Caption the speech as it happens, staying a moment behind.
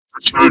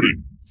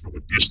returning from a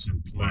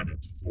distant planet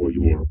for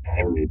your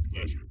oral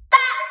pleasure.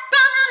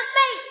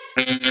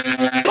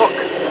 Look,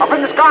 up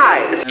in the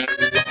sky!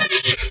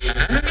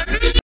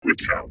 Brick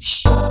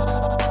House.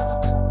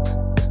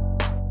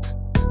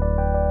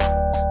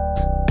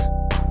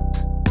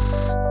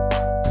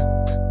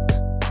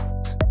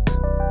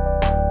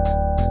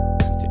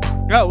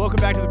 Oh, welcome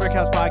back to the Brick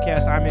House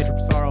Podcast. I'm Andrew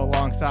Pissarro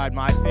alongside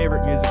my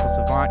favorite musical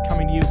savant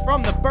coming to you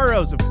from the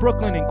boroughs of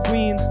Brooklyn and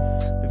Queens.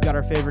 We've got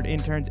our favorite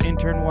interns,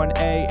 Intern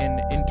 1A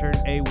and Intern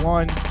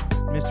A1,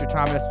 Mr.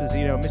 Tom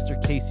Esposito,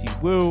 Mr. Casey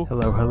Wu.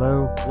 Hello,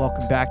 hello.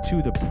 Welcome back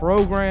to the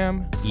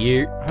program.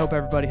 Yeah. I hope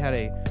everybody had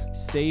a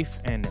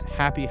safe and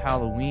happy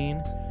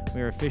Halloween.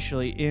 We are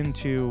officially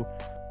into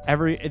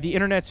the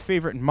internet's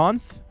favorite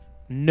month.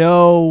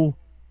 No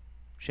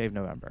Shave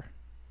November.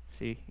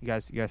 See, you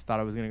guys thought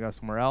I was gonna go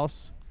somewhere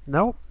else.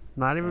 Nope,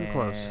 not even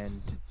close.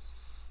 And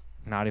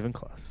not even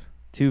close.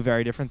 Two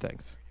very different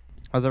things.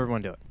 How's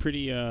everyone doing?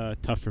 Pretty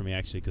tough for me,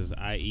 actually, because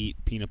I eat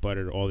peanut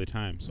butter all the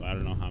time, so I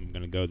don't know how I'm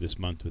going to go this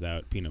month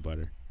without peanut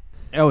butter.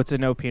 Oh, it's a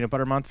no peanut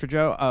butter month for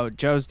Joe? Oh,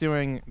 Joe's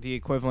doing the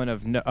equivalent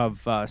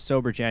of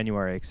sober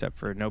January, except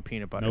for no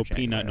peanut butter No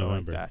January. peanut I like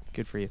November. that.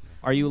 Good for you.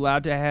 Are you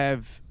allowed to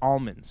have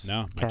almonds?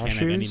 No, I can't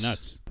have any Cashews?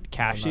 nuts.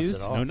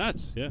 Cashews? No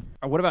nuts, yeah.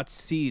 What about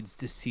seeds?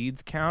 Do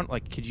seeds count?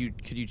 Like, could you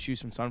choose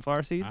some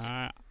sunflower seeds?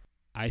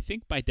 I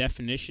think by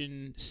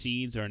definition,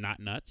 seeds are not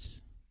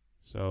nuts,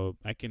 so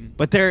I can...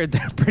 But they're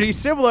pretty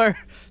similar.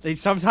 They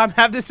sometimes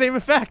have the same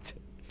effect.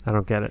 I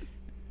don't get it.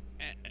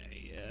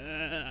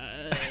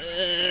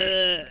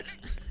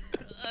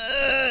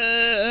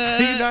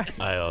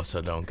 I also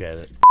don't get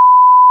it.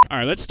 All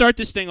right, let's start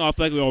this thing off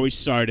like we always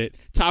start it.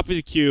 Top of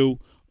the queue,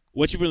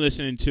 what you been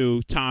listening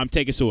to. Tom,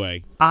 take us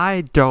away.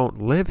 I don't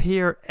live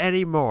here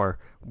anymore.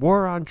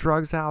 War on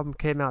Drugs album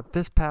came out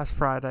this past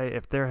Friday.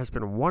 If there has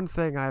been one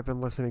thing I've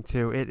been listening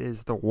to, it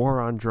is the War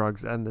on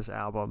Drugs and this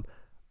album.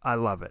 I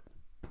love it.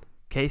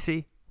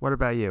 Casey, what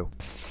about you?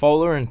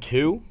 Fuller and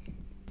 2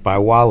 by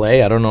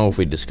Wale. I don't know if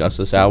we discussed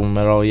this album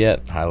at all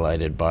yet.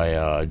 Highlighted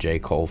by J.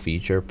 Cole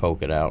feature,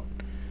 Poke It Out.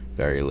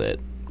 Very lit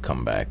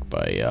comeback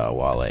by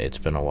Wale. It's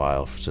been a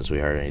while since we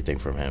heard anything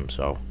from him,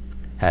 so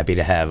happy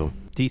to have him.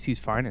 DC's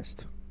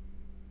finest.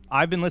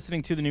 I've been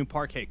listening to the new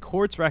Parquet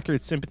Courts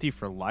record, Sympathy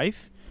for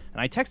Life. And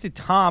I texted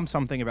Tom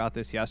something about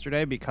this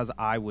yesterday because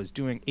I was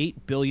doing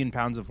 8 billion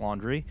pounds of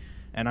laundry.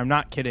 And I'm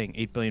not kidding,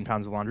 8 billion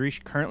pounds of laundry.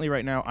 Currently,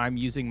 right now, I'm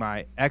using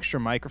my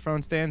extra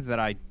microphone stands that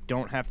I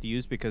don't have to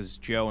use because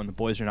Joe and the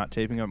boys are not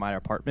taping at my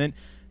apartment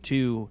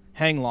to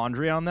hang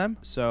laundry on them.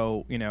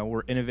 So,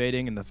 we're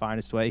innovating in the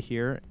finest way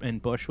here in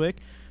Bushwick.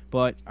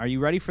 But are you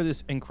ready for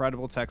this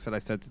incredible text that I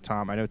sent to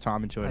Tom? I know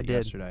Tom enjoyed it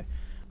yesterday.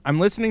 I'm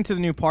listening to the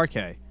new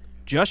Parquet.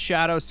 Just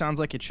Shadows sounds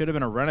like it should have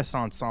been a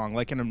Renaissance song,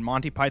 like in a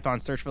Monty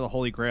Python Search for the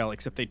Holy Grail,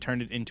 except they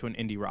turned it into an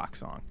indie rock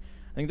song.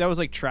 I think that was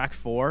like track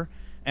 4,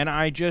 and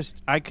I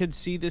could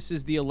see this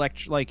as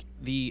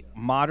the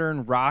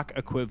modern rock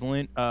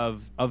equivalent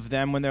of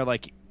them when they're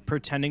like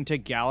pretending to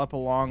gallop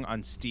along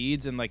on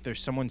steeds and like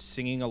there's someone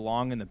singing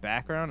along in the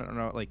background. I don't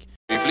know, like.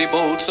 Bravely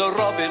bold Sir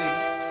Robin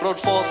brought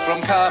forth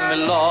from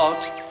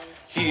Camelot.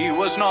 He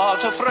was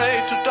not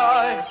afraid to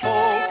die,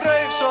 oh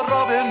brave Sir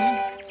Robin.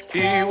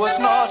 He was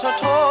not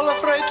at all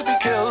afraid to be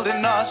killed in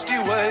nasty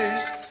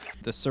ways.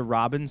 The Sir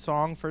Robin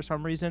song, for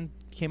some reason,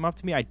 came up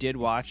to me. I did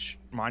watch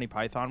Monty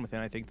Python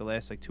within, I think, the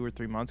last 2 or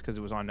 3 months because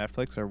it was on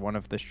Netflix or one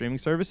of the streaming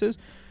services.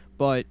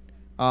 But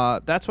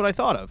that's what I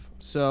thought of.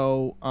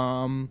 So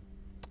I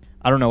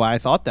don't know why I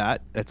thought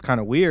that. That's kind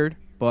of weird.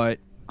 But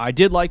I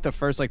did like the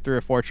first 3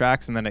 or 4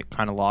 tracks, and then it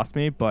kind of lost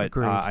me. But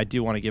I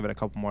do want to give it a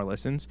couple more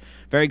listens.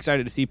 Very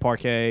excited to see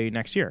Parquet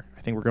next year.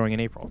 I think we're going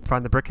in April.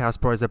 Find the Brick House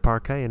Boys at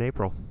Parquet in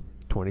April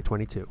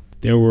 2022.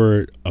 There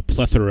were a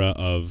plethora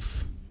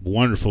of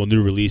wonderful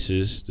new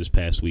releases this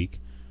past week.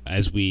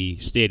 As we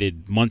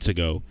stated months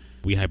ago,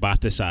 we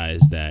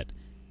hypothesized that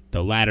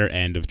the latter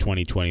end of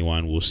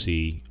 2021 will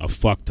see a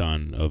fuck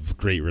ton of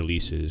great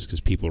releases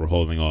because people were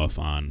holding off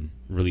on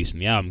releasing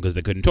the album because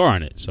they couldn't tour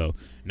on it. So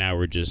now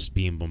we're just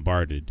being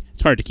bombarded.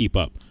 It's hard to keep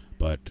up,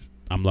 but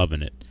I'm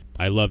loving it.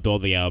 I loved all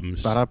the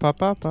albums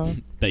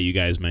that you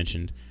guys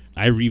mentioned.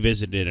 I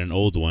revisited an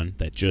old one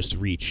that just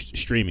reached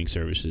streaming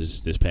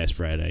services this past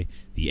Friday,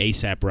 the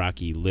A$AP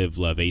Rocky Live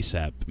Love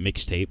A$AP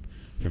mixtape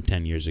from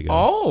 10 years ago.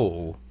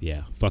 Oh.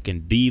 Yeah,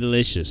 fucking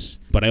delicious.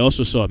 But I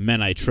also saw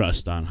Men I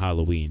Trust on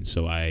Halloween,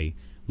 so I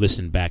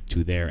listened back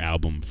to their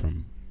album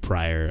from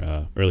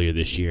earlier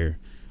this year,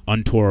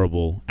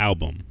 Untourable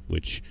album,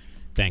 which,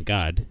 thank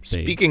God,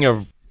 Speaking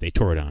of they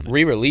toured on it.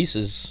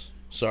 re-releases,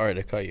 sorry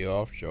to cut you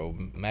off, Joe,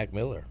 Mac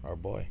Miller, our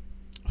boy.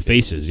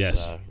 Faces,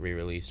 yes.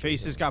 Re-release.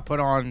 Faces got put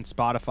on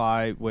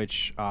Spotify,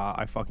 which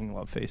I fucking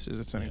love Faces.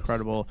 It's an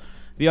incredible.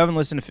 If you haven't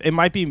listened, it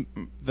might be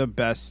the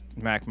best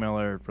Mac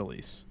Miller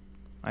release.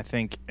 I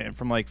think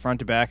from front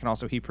to back, and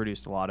also he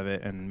produced a lot of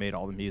it and made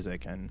all the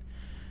music. And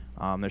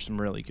there's some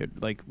really good,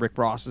 Rick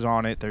Ross is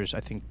on it. There's I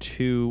think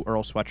 2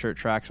 Earl Sweatshirt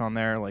tracks on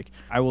there.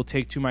 I will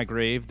take to my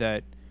grave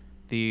that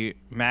the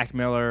Mac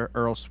Miller,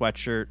 Earl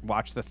Sweatshirt,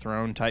 Watch the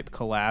Throne type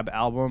collab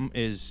album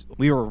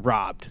we were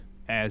robbed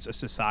as a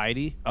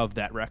society of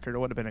that record. It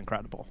would have been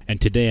incredible.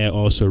 And today I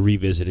also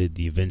revisited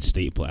the Vince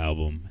Staple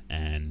album,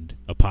 and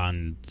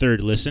upon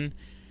third listen,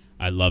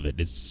 I love it.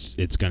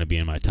 It's going to be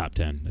in my top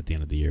 10 at the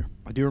end of the year.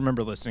 I do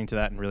remember listening to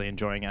that and really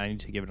enjoying it. I need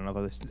to give it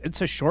another listen.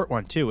 It's a short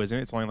one, too, isn't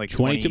it? It's only like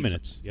 22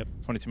 minutes. Yep.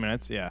 22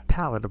 minutes, yeah.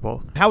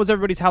 Palatable. How was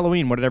everybody's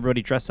Halloween? What did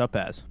everybody dress up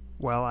as?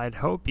 Well, I'd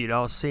hope you'd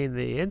all seen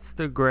the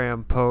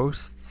Instagram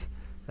posts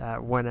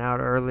that went out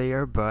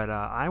earlier, but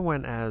I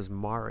went as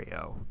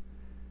Mario.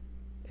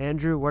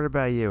 Andrew, what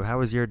about you? How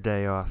was your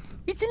day off?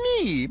 It's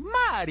me,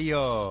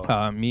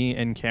 Mario. Me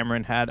and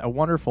Cameron had a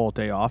wonderful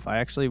day off. I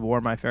actually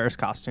wore my Ferris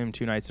costume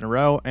 2 nights in a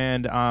row,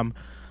 and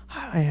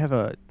I have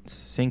a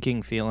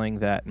sinking feeling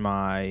that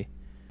my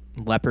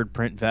leopard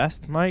print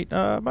vest might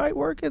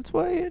work its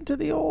way into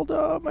the old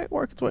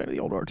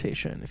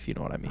rotation, if you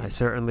know what I mean. I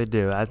certainly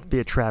do. That'd be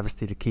a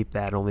travesty to keep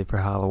that only for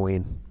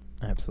Halloween.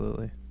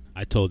 Absolutely.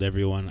 I told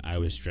everyone I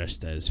was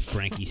dressed as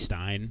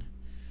Frankenstein,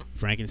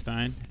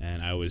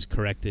 and I was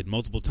corrected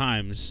multiple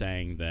times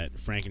saying that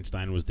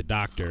Frankenstein was the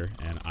doctor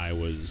and I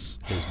was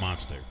his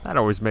monster. That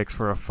always makes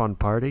for a fun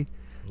party.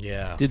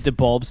 Yeah. Did the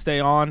bulb stay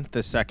on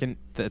the second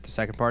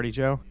party,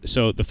 Joe?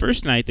 So the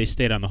first night they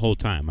stayed on the whole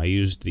time. I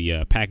used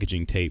the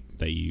packaging tape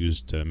that you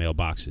use to mail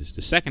boxes.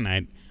 The second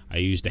night I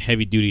used a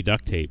heavy-duty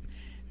duct tape.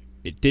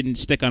 It didn't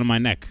stick on my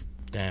neck.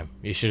 Damn.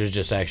 You should have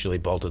just actually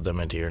bolted them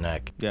into your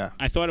neck. Yeah.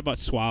 I thought about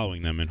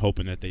swallowing them and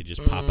hoping that they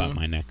just pop out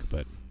my neck,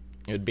 but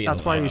It would be. That's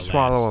in the why front. you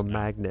swallow a no.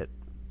 magnet,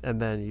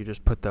 and then you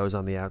just put those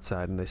on the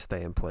outside and they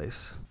stay in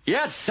place.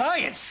 Yes,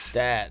 science.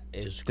 That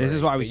is. This great,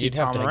 is why we but keep you'd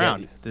have Tom to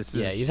around.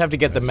 Yeah, you'd have to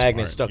get the That's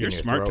magnet smart. stuck You're in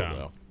your smart, throat Tom.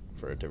 though,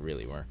 for it to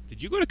really work.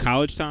 Did you go to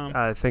college, Tom?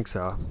 I think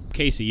so.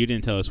 Casey, you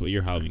didn't tell us what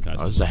your Halloween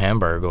costume I was a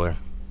Hamburglar.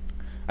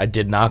 I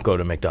did not go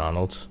to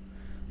McDonald's,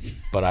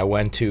 but I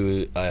went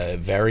to a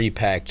very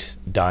packed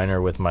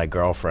diner with my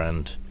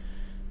girlfriend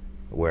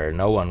where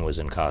no one was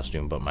in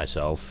costume but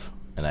myself,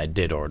 and I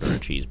did order a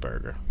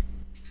cheeseburger.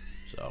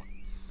 So,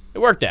 it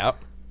worked out.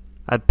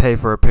 I'd pay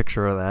for a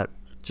picture of that.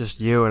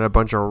 Just you and a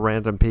bunch of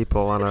random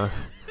people on a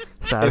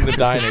Saturday. In the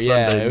diner,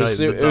 yeah, Sunday it was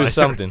night in the it was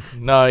diner. something.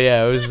 No,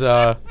 yeah,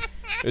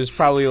 it was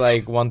probably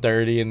like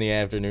 1:30 in the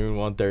afternoon,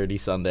 1:30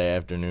 Sunday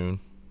afternoon,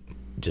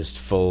 just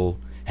full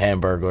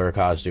Hamburglar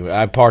costume.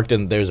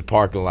 There was a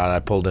parking lot. I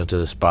pulled into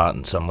the spot,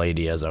 and some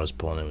lady, as I was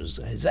pulling in, was,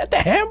 "Is that the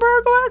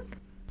Hamburglar?"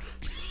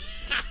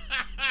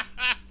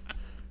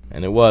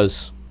 And it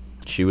was.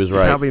 She was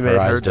right. probably made Her her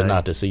eyes did day.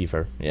 not deceive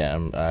her. Yeah,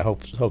 I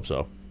hope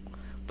so.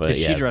 But Did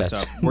yeah, she dress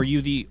that's- up? Were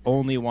you the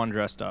only one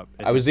dressed up?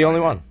 I was the only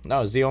one. No,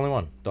 I was the only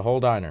one. The whole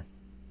diner.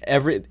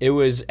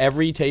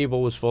 Every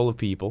table was full of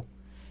people,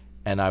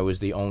 and I was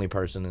the only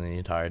person in the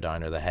entire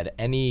diner that had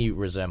any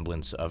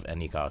resemblance of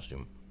any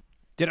costume.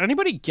 Did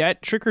anybody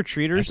get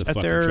trick-or-treaters That's a at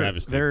fucking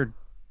travesty. their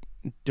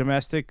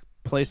domestic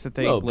place that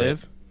they Little bit.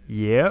 live?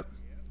 Yep.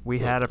 We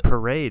had a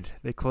parade.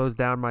 They closed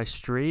down my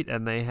street,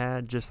 and they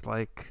had just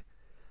like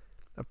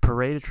a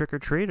parade of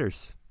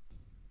trick-or-treaters.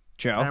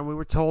 Joe? And we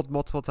were told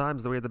multiple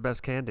times that we had the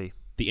best candy.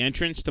 The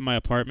entrance to my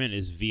apartment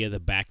is via the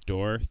back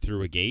door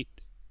through a gate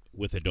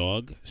with a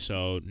dog.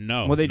 So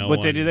no. What no do one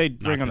they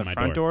bring knocked on the my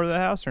front door of the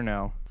house or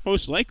no?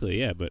 Most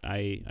likely, yeah, but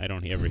I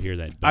don't ever hear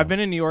that. Bell. I've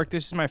been in New York.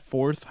 This is my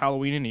 4th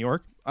Halloween in New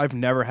York. I've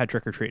never had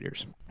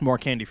trick-or-treaters. More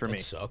candy for me.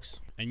 It sucks.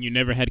 And you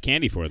never had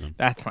candy for them.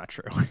 That's not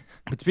true.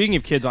 But speaking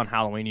of kids on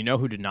Halloween, you know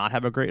who did not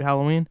have a great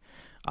Halloween?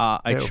 A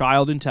Who?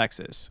 child in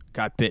Texas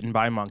got bitten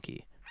by a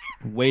monkey.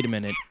 Wait a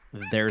minute.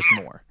 There's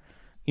more.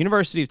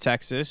 University of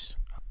Texas,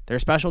 their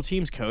special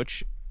teams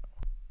coach,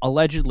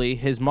 allegedly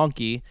his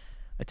monkey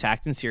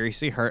attacked and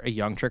seriously hurt a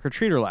young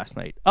trick-or-treater last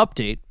night.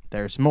 Update,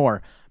 there's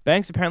more.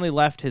 Banks apparently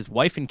left his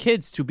wife and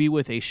kids to be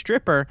with a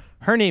stripper.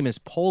 Her name is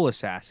Pole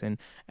Assassin,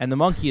 and the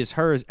monkey is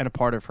hers and a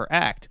part of her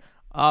act.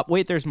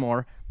 Wait, there's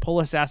more.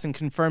 Pole Assassin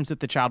confirms that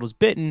the child was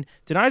bitten,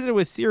 denies that it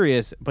was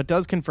serious, but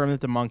does confirm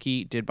that the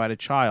monkey did bite a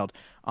child.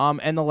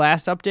 And the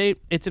last update,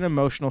 it's an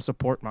emotional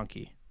support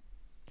monkey.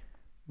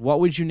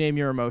 What would you name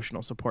your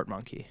emotional support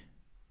monkey?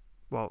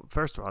 Well,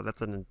 first of all,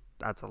 that's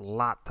a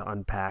lot to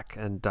unpack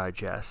and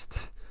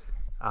digest.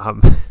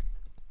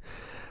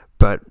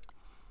 But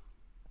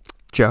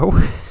Joe,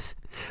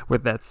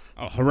 with that,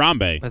 Oh,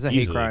 Harambe. That's a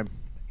hate easily. crime.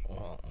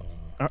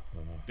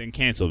 Then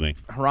cancel me.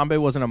 Harambe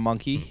wasn't a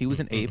monkey. He was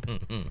an ape.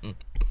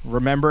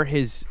 Remember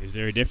his... Is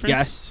there a difference?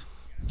 Yes.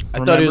 I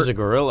thought he was Remember- a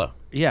gorilla.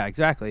 Yeah,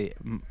 exactly.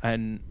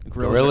 And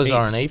Gorillas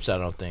are aren't apes, I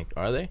don't think.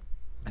 Are they?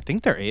 I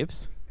think they're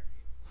apes.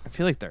 I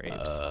feel like they're apes.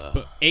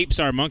 But apes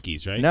are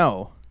monkeys, right?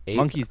 No. Ape-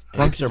 Monkeys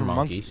apes are are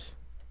monkeys.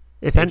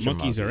 if any,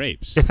 Monkeys are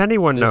apes. if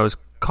anyone knows,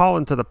 call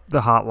into the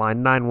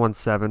hotline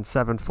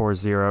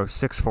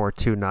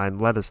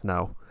 917-740-6429. Let us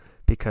know,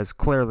 because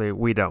clearly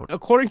we don't.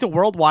 According to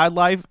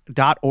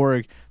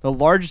worldwildlife.org, the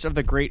largest of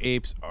the great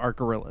apes are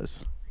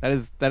gorillas. That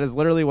is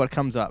literally what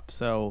comes up.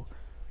 So,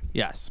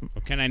 yes.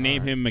 Well, can I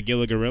name him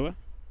Magilla Gorilla?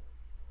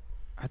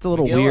 That's a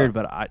little Magilla. weird,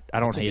 but I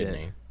don't That's a hate good it.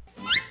 name.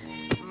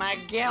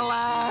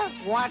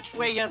 Magilla, watch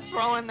where you're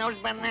throwing those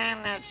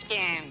banana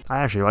skins. I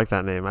actually like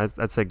that name.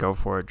 I'd say go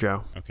for it,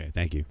 Joe. Okay,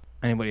 thank you.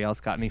 Anybody else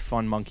got any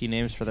fun monkey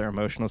names for their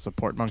emotional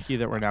support monkey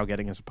that we're now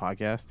getting as a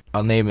podcast?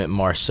 I'll name it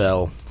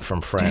Marcel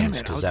from Friends,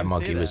 I because was that gonna say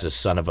monkey was that. a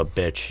son of a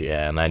bitch.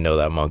 Yeah, and I know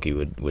that monkey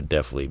would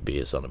definitely be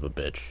a son of a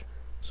bitch.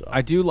 So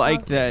I do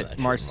like that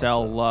Actually,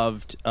 Marcel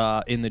loved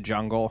In the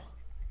Jungle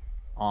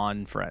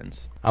on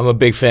Friends. I'm a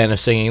big fan of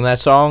singing that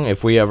song.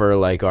 If we ever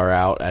are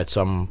out at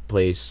some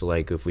place,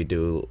 if we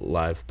do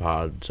live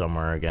pod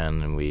somewhere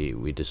again, and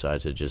we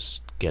decide to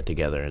just get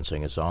together and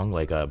sing a song,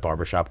 like a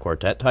barbershop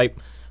quartet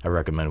type, I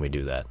recommend we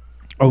do that.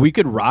 Oh, we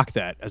could rock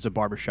that as a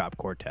barbershop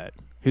quartet.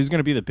 Who's going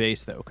to be the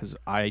bass, though? Because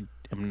I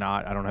don't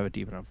have a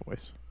deep enough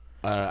voice.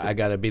 I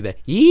gotta be the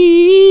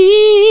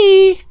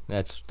yee.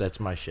 That's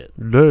my shit.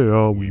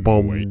 Damn,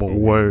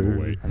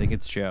 Boy. I think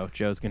it's Joe.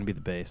 Joe's going to be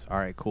the bass. All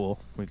right, cool.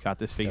 We've got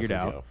this figured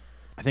Definitely out. Joe.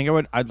 I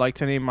think I'd like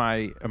to name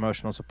my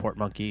emotional support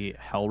monkey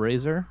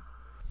Hellraiser.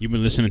 You've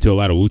been listening to a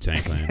lot of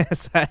Wu-Tang Clan.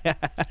 Yes, I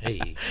have.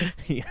 Hey,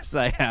 Yes,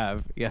 I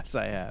have. Yes,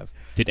 I have.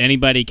 Did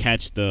anybody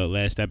catch the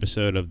last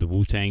episode of the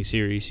Wu-Tang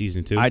series,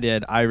 season 2? I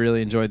did. I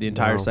really enjoyed the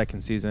entire Wow.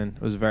 second season.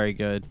 It was very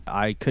good.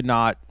 I could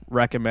not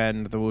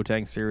recommend the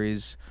Wu-Tang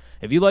series.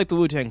 If you like the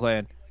Wu-Tang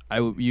Clan,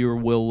 you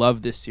will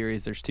love this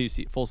series. There's 2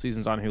 full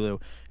seasons on Hulu.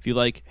 If you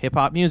like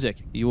hip-hop music,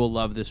 you will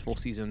love this full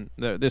season.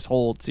 This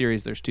whole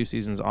series, there's 2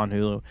 seasons on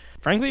Hulu.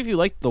 Frankly, if you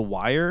like The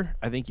Wire,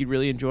 I think you'd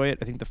really enjoy it.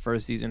 I think the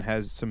first season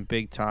has some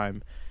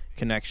big-time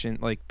connection,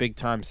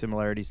 big-time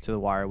similarities to The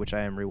Wire, which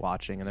I am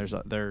rewatching. And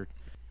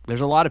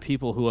there's a lot of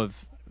people who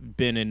have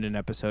been in an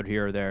episode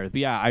here or there. But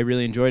yeah, I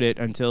really enjoyed it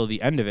until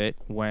the end of it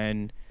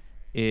when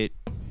it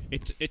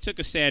took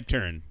a sad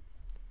turn.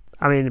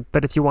 I mean,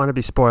 but if you want to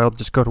be spoiled,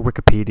 just go to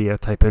Wikipedia,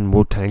 type in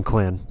Wu-Tang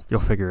Clan. You'll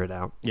figure it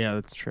out. Yeah,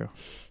 that's true.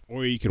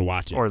 Or you could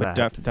watch it. Or But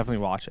that. definitely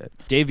watch it.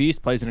 Dave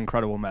East plays an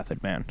incredible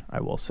Method Man,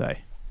 I will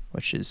say,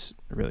 which is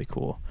really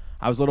cool.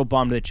 I was a little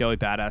bummed that Joey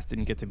Badass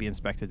didn't get to be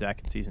Inspector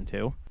Deck in season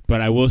 2.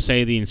 But I will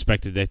say the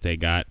Inspector Deck they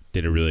got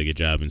did a really good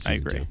job in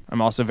season 2.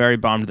 I'm also very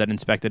bummed that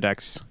Inspector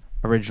Deck's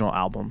original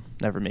album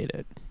never made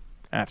it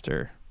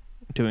after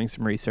doing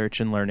some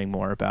research and learning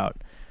more about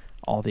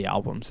all the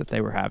albums that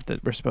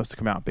that were supposed to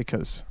come out,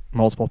 because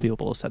multiple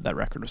people said that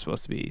record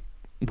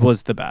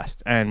was the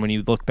best. And when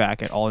you look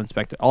back at all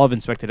of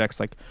Inspector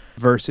Deck's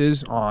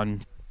verses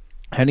on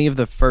any of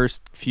the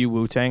first few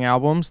Wu-Tang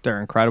albums, they're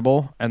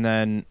incredible. And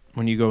then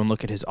when you go and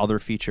look at his other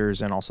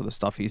features and also the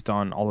stuff he's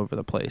done all over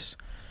the place,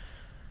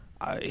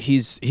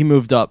 he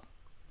moved up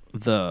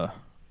the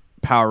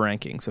power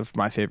rankings of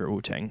my favorite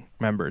Wu-Tang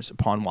members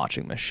upon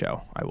watching this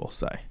show, I will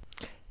say.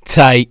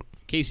 tight.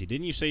 Casey,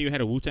 didn't you say you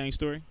had a Wu-Tang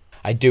story?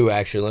 I do,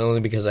 actually, only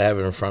because I have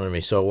it in front of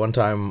me. So one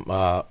time,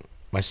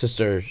 my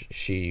sister,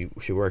 she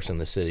works in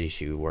the city.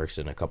 She works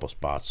in a couple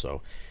spots.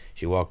 So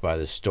she walked by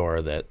this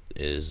store that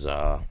is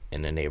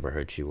in the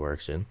neighborhood she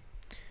works in.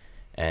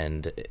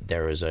 And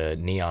there was a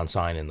neon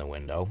sign in the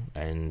window.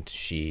 And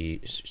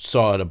she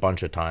saw it a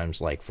bunch of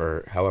times,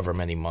 for however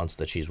many months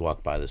that she's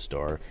walked by the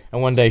store.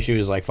 And one day she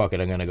was like, fuck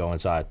it, I'm going to go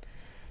inside.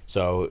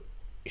 So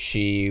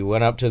she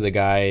went up to the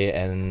guy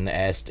and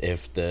asked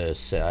if the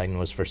sign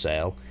was for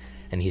sale.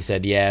 And he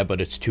said, yeah, but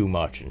it's too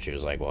much. And she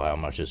was like, well, how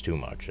much is too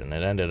much? And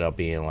it ended up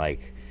being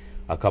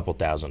a couple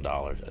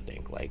 $1,000s, I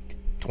think,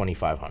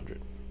 $2,500.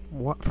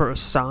 What, for a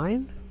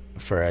sign?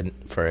 For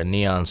a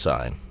neon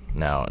sign.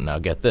 Now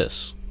get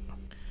this.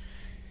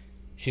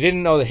 She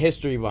didn't know the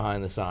history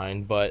behind the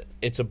sign, but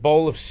it's a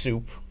bowl of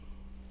soup.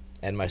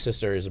 And my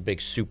sister is a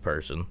big soup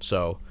person.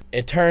 So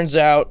it turns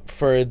out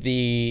for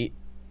the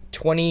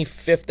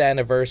 25th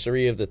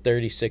anniversary of the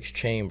 36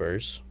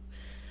 Chambers,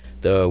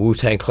 the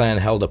Wu-Tang Clan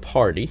held a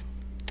party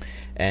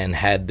and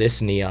had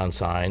this neon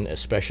sign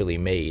especially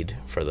made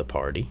for the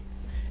party.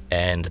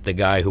 And the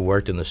guy who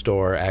worked in the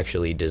store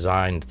actually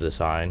designed the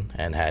sign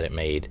and had it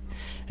made.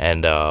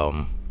 And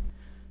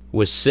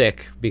was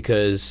sick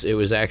because it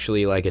was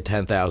actually a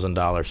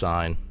 $10,000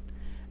 sign.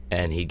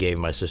 And he gave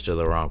my sister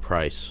the wrong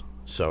price.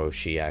 So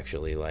she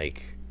actually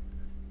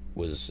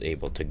was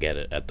able to get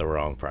it at the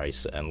wrong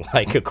price and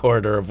a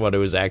quarter of what it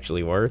was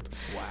actually worth.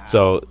 Wow.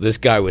 So this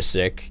guy was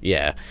sick,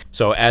 yeah.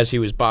 So as he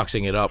was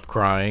boxing it up,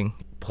 crying,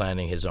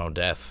 planning his own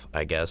death,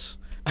 I guess,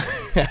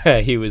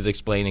 he was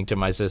explaining to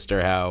my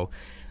sister how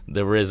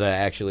the RZA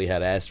actually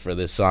had asked for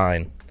this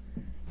sign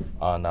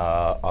on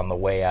the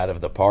way out of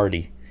the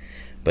party.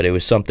 But it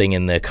was something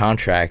in the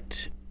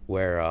contract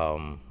where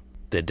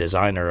the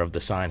designer of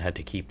the sign had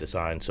to keep the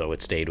sign, so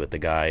it stayed with the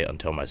guy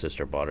until my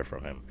sister bought it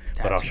from him.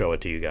 But I'll show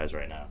it to you guys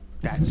right now.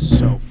 That's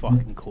so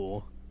fucking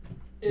cool.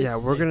 Yeah,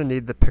 we're going to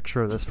need the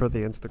picture of this for the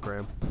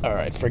Instagram. All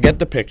right, forget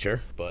the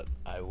picture, but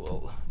I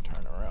will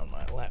turn around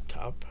my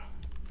laptop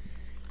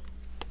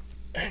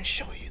and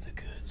show you the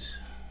goods.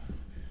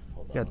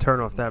 Yeah, turn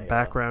off that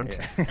background.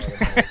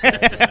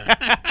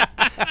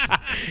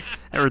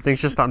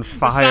 Everything's just on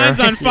fire. The sign's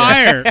on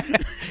fire.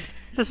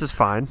 This is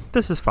fine.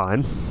 This is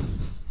fine.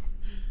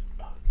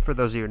 For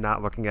those of you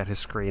not looking at his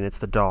screen, it's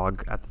the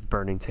dog at the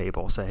burning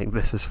table saying,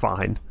 "This is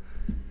fine."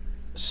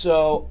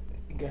 So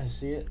You guys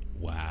see it?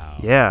 Wow.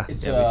 Yeah.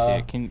 It's, Yeah, we see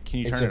it. Can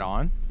you it's turn it a-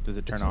 on? Does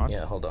it turn on?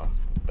 Yeah, hold on.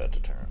 About to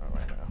turn it on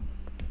right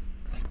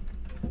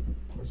now.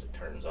 Of course it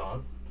turns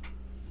on.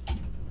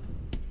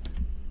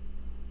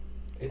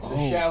 It's a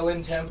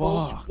Shaolin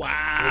Temple. Fuck.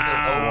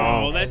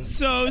 Wow. And That's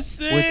so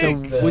sick.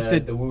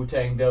 With the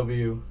Wu-Tang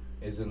W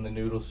is in the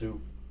noodle soup.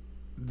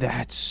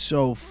 That's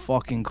so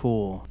fucking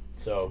cool.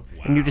 So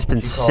And you've just been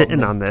She called sitting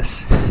me. on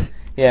this.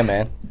 yeah,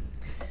 man.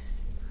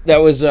 That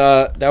was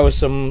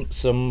some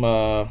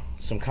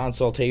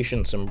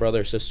consultation, some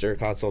brother sister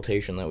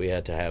consultation that we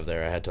had to have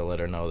there. I had to let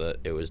her know that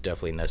it was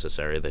definitely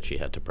necessary that she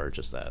had to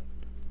purchase that.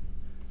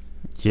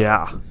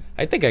 Yeah.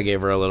 I think I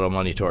gave her a little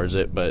money towards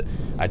it, but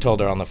I told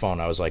her on the phone,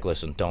 I was like,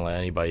 listen, don't let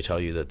anybody tell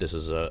you that this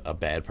is a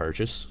bad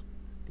purchase.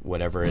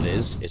 Whatever it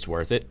is, it's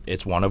worth it.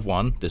 It's one of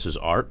one. This is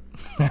art.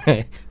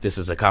 This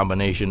is a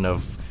combination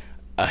of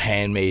a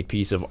handmade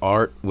piece of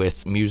art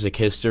with music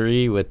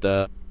history, with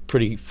a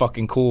pretty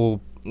fucking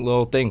cool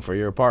little thing for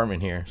your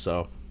apartment here.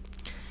 So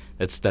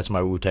that's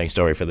my Wu-Tang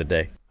story for the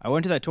day. I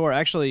went to that tour.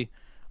 Actually,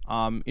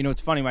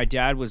 it's funny. My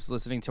dad was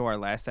listening to our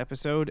last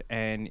episode,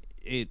 and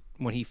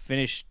when he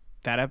finished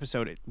that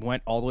episode, it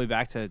went all the way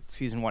back to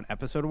season 1,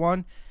 episode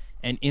 1.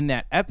 And in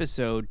that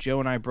episode, Joe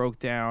and I broke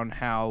down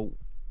how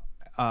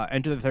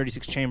Enter the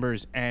 36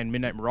 Chambers and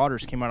Midnight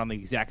Marauders came out on the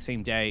exact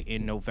same day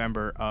in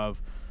November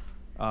of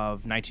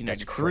 1993.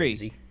 That's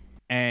crazy.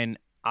 And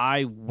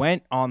I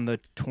went on the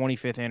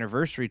 25th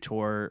anniversary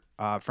tour.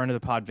 Friend of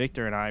the pod,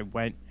 Victor, and I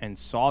went and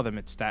saw them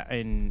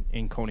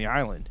in Coney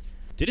Island.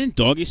 Didn't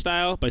Doggy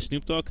Style by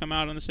Snoop Dogg come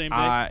out on the same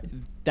day?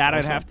 That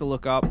I'd have to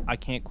look up. I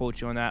can't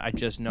quote you on that. I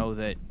just know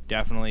that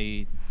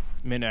definitely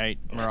Midnight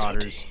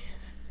Marauders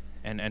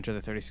and Enter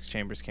the 36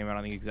 Chambers came out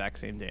on the exact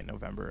same day in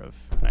November of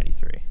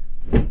 93.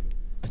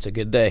 It's a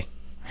good day.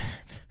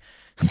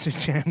 It's a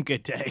damn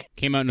good day.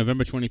 Came out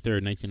November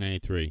 23rd,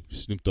 1993.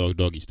 Snoop Dogg,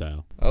 Doggy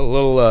Style. A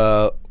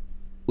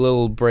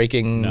little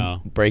breaking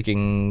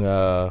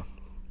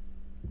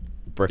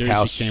Brick 36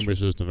 House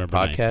Chambers was November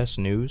 9th. podcast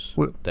news.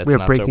 We That's have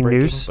not breaking so breaking,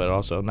 news. but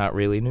also not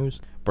really news.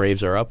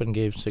 Braves are up in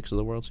Game 6 of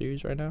the World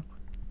Series right now.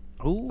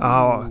 Ooh.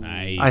 Oh,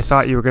 Nice. I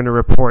thought you were going to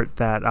report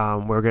that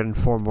we're getting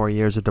 4 more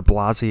years of de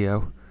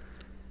Blasio.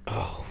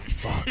 Oh,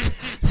 fuck.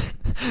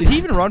 Did he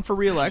even run for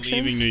re-election?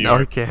 Leaving New No, he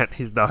York. can't.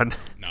 He's done.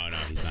 No,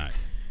 he's not.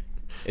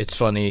 It's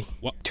funny.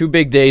 What? 2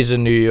 big days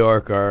in New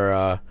York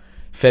are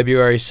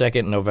February 2nd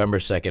and November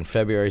 2nd.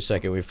 February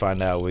 2nd, we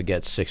find out we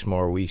get 6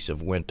 more weeks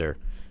of winter.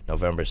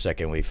 November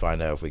 2nd, we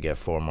find out if we get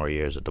 4 more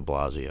years at de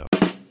Blasio.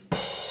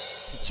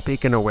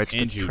 Speaking of which,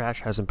 Andrew. the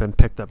trash hasn't been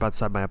picked up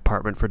outside my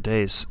apartment for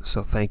days,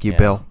 so thank you, Yeah.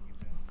 Bill.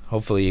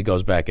 Hopefully he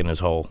goes back in his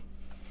hole.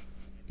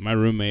 My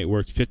roommate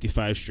worked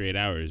 55 straight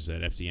hours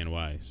at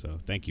FDNY, so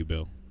thank you,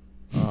 Bill.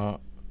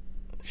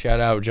 Shout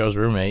out Joe's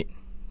roommate.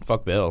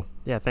 Fuck Bill.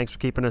 Yeah, thanks for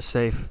keeping us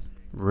safe,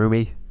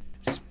 Roomy.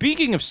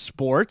 Speaking of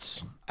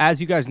sports, as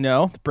you guys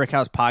know, the Brick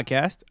House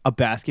Podcast, a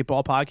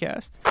basketball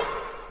podcast.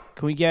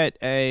 Can we get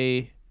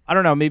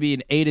maybe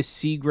an A to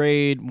C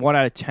grade, 1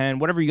 out of 10,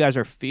 whatever you guys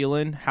are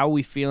feeling? How are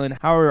we feeling?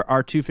 How are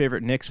our 2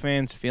 favorite Knicks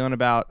fans feeling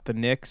about the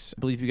Knicks? I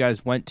believe you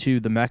guys went to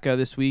the Mecca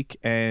this week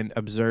and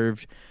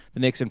observed the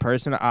Knicks in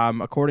person.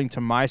 According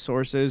to my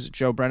sources,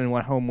 Joe Brennan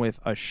went home with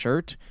a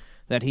shirt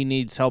that he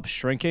needs help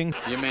shrinking.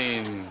 You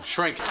mean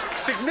shrinkage?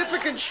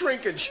 Significant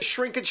shrinkage.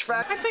 Shrinkage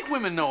fat. I think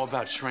women know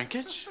about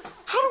shrinkage.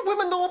 How do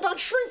women know about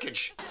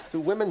shrinkage? Do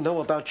women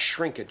know about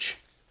shrinkage?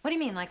 What do you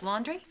mean, like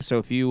laundry? So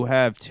if you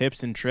have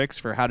tips and tricks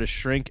for how to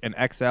shrink an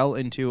XL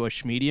into a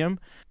medium,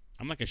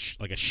 I'm like a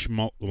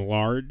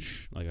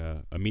large, like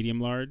a medium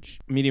large.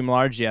 medium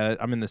large, yeah,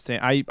 I'm in the same.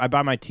 I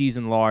buy my tees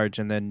in large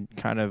and then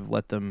kind of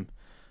let them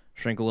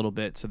shrink a little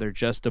bit so they're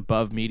just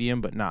above medium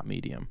but not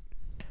medium.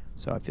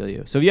 So I feel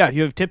you. So yeah,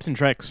 you have tips and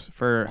tricks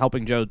for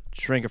helping Joe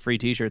shrink a free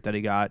T-shirt that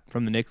he got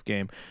from the Knicks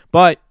game.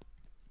 But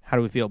how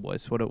do we feel,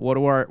 boys? What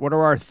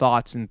are our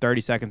thoughts in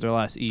 30 seconds or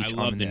less each? I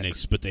love the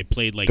Knicks, but they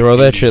played like Throw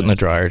that duty shit in the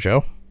last night. dryer,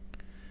 Joe.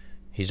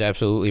 He's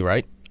absolutely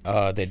right.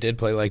 They did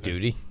play like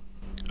duty.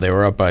 They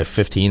were up by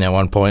 15 at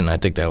one point, and I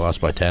think they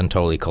lost by 10.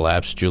 Totally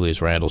collapsed.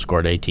 Julius Randle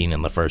scored 18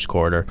 in the first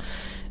quarter.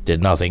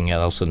 Did nothing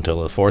else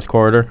until the fourth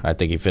quarter. I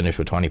think he finished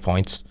with 20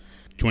 points.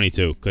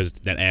 22, because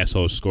that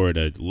asshole scored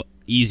a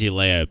easy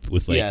layup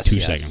with like Yes, 2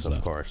 yes, seconds of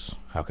left. course.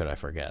 How could I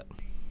forget?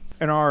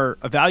 And our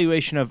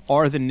evaluation of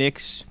are the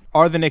Knicks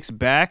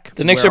back?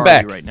 The Knicks Where are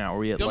back. we right now? Are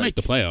we at They'll make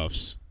the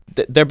playoffs.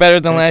 They're better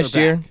than Knicks last are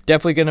year. back.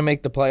 Definitely going to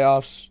make the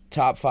playoffs.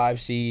 Top 5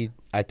 seed.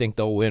 I think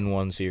they'll win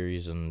 1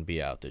 series and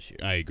be out this year.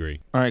 I agree.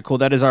 All right, cool.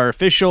 That is our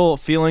official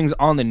feelings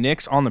on the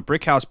Knicks on the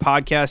Brick House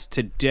Podcast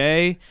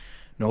today,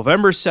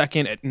 November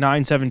 2nd at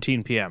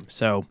 9:17 p.m.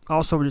 So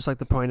Also, we'd just like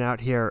to point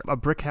out here, a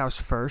Brick House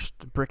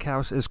first. Brick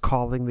House is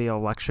calling the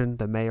election,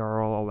 the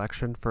mayoral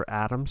election for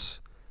Adams,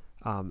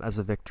 as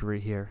a victory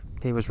here.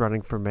 He was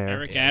running for mayor.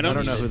 Eric I Adams?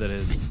 don't know who that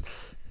is.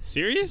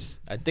 Serious?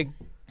 I think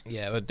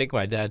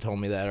my dad told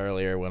me that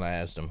earlier when I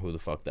asked him who the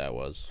fuck that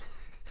was.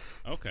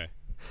 Okay.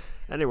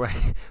 Anyway,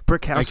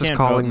 Brick House is can't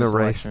vote calling in the this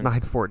race,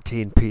 election.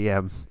 9:14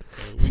 p.m.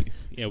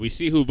 We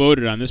see who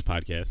voted on this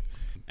podcast.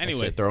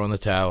 Anyway, throw in the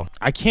towel.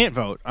 I can't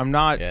vote. I'm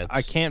not. Yeah,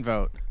 I can't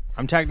vote.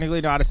 I'm technically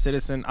not a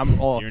citizen.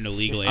 You're an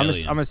illegal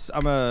alien.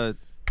 I'm a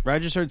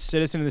registered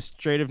citizen of the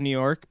state of New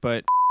York,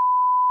 but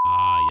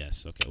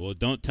yes. Okay. Well,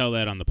 don't tell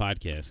that on the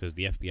podcast because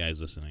the FBI is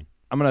listening.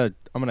 I'm gonna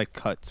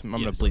cut. I'm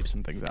gonna bleep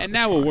some things out. And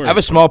now we'll work. I have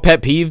a small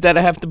pet peeve that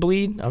I have to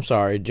bleed. I'm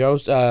sorry, Joe.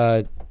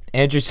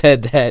 Andrew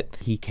said that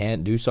he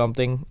can't do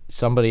something.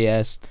 Somebody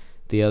asked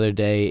the other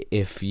day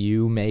if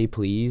you may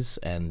please,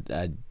 and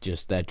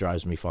that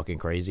drives me fucking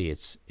crazy.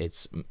 It's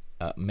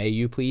may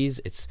you please.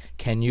 It's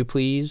can you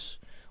please,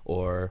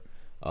 or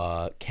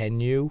can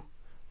you,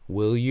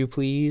 will you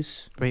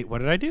please? Wait, what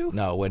did I do?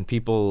 No, when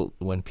people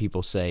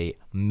say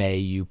may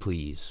you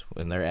please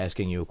when they're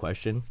asking you a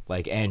question,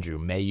 like Andrew,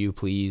 may you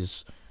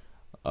please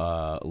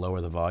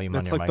lower the volume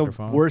on your microphone? That's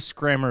like the worst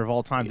grammar of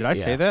all time. Did I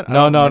say that?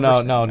 No.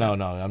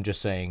 I'm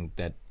just saying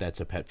that's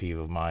a pet peeve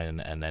of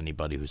mine, and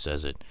anybody who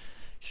says it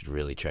should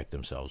really check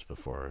themselves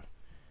before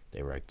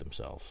they wreck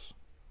themselves.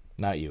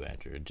 Not you,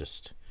 Andrew.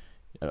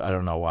 I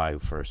don't know why.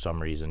 For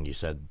some reason, you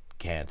said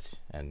can't,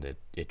 and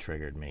it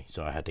triggered me,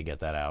 so I had to get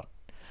that out.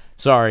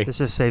 Sorry.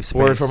 This is safe space.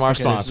 Word from our This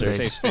sponsor. is a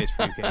safe space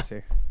for you,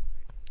 Casey.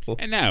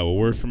 And now a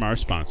word from our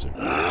sponsor.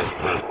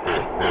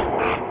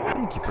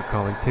 Thank you for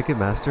calling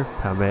Ticketmaster.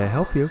 How may I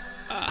help you?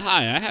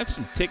 Hi, I have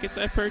some tickets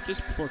I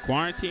purchased before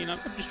quarantine. I'm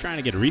just trying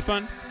to get a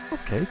refund.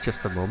 Okay,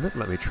 just a moment.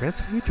 Let me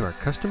transfer you to our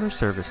customer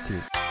service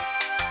team.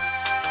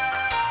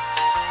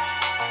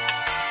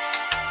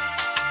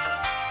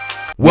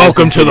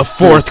 Welcome to the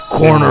fourth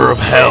corner of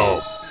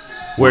hell,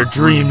 where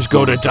dreams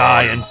go to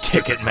die and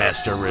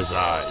Ticketmaster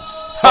resides.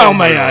 How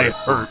may I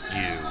hurt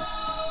you?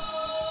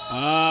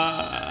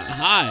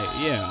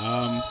 Hi, yeah,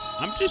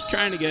 I'm just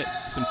trying to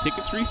get some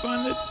tickets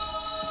refunded.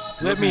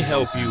 Let me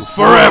help you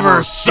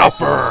forever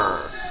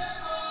suffer.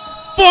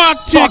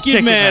 Fuck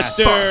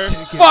Ticketmaster!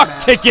 Fuck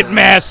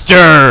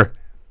Ticketmaster!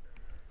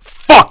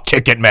 Fuck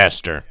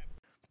Ticketmaster!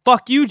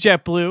 Fuck you,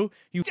 JetBlue.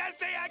 You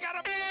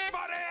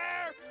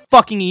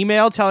fucking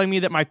email telling me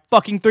that my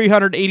fucking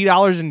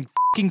 $380 in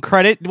fucking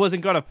credit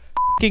wasn't gonna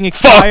fucking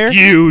expire. Fuck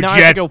you, now I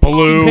have to go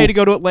JetBlue. pay to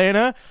go to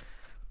Atlanta.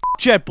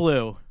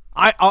 JetBlue.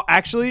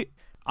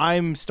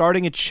 I'm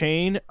starting a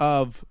chain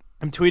of.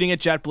 I'm tweeting at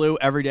JetBlue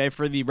every day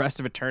for the rest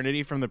of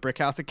eternity from the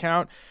Brickhouse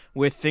account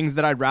with things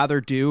that I'd rather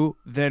do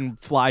than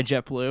fly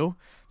JetBlue.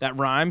 That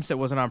rhymes. That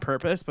wasn't on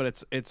purpose,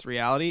 but it's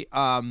reality.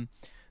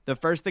 The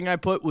first thing I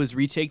put was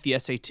retake the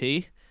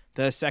SAT.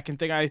 The second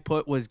thing I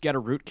put was get a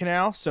root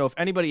canal. So if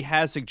anybody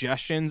has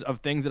suggestions of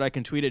things that I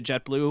can tweet at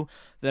JetBlue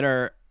that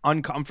are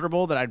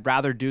uncomfortable that I'd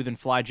rather do than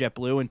fly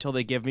JetBlue until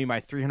they give me my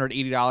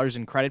 $380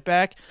 in credit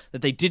back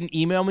that they didn't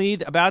email me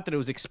about, that it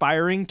was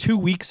expiring 2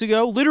 weeks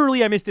ago.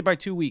 Literally, I missed it by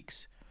 2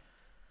 weeks.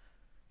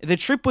 The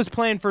trip was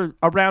planned for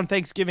around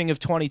Thanksgiving of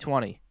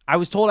 2020. I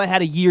was told I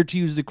had a year to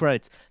use the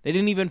credits. They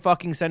didn't even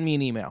fucking send me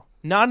an email.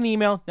 Not an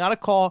email, not a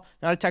call,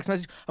 not a text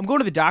message. I'm going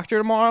to the doctor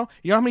tomorrow.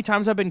 You know how many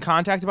times I've been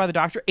contacted by the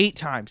doctor? 8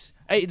 times.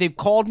 They've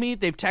called me.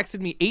 They've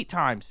texted me 8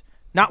 times.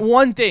 Not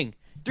one thing.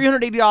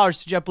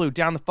 $380 to JetBlue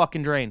down the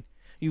fucking drain.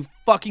 You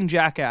fucking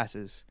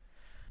jackasses.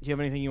 Do you have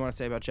anything you want to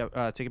say about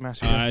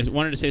Ticketmaster? I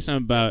wanted to say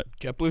something about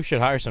JetBlue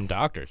should hire some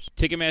doctors.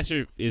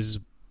 Ticketmaster is,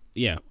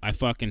 I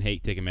fucking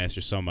hate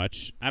Ticketmaster so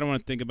much. I don't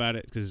want to think about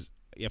it because,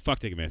 fuck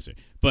Ticketmaster.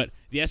 But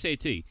the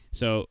SAT,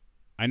 so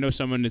I know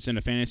someone that's in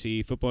a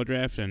fantasy football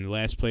draft and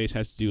last place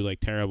has to do like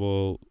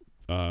terrible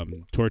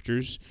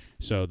tortures.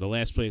 So the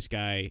last place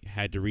guy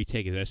had to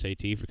retake his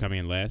SAT for coming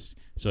in last.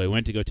 So he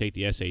went to go take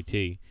the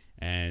SAT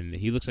and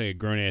he looks like a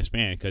grown-ass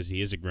man because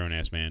he is a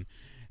grown-ass man.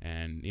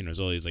 And, there's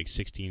all these,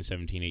 16,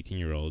 17,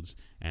 18-year-olds.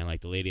 And,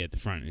 the lady at the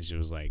front, and she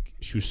was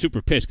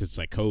super pissed because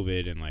it's,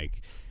 COVID. And,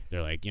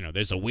 they're like,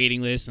 there's a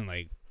waiting list. And,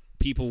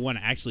 people want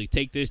to actually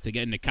take this to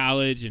get into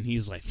college. And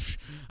he's like,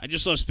 I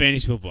just lost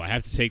fantasy football. I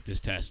have to take this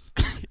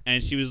test.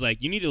 And she was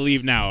like, you need to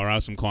leave now or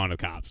else I'm calling the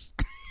cops.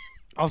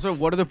 Also,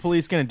 what are the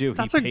police going to do?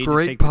 That's a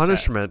great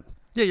punishment.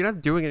 Yeah, you're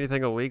not doing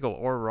anything illegal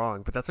or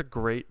wrong, but that's a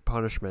great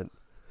punishment.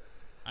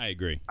 I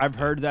agree. I've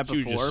heard that She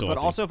was just before. But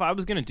salty. also, if I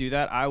was going to do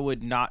that, I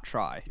would not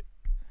try.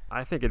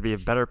 I think it'd be a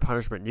better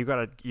punishment. You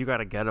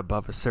gotta get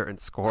above a certain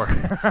score.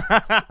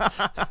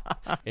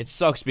 It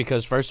sucks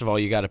because first of all,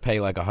 you got to pay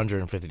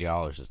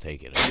 $150 to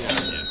take it.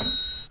 Yeah.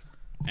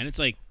 And it's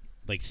like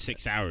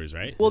 6 hours,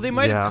 right? Well, they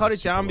might have cut it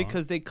super down long.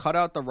 because they cut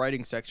out the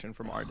writing section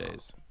from our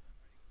days.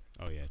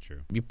 Oh, yeah,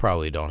 true. You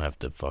probably don't have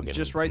to fucking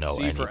Just write know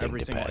C anything for every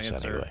to single pass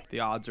answer. anyway.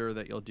 The odds are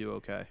that you'll do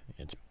okay.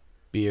 It's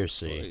B or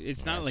C.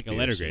 It's not That's like a B or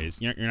letter C.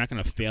 grade. You're not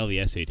going to fail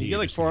the SAT. You You're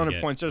get just gonna 400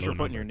 get points just for low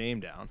putting your number. name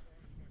down.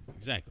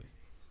 Exactly.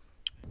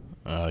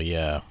 Oh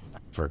yeah,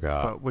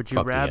 forgot. But would you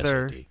Fuck the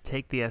rather SAT.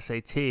 take the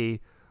SAT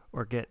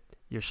or get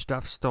your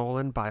stuff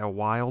stolen by a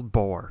wild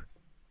boar?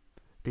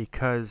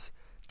 Because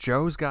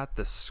Joe's got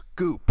the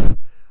scoop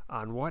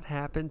on what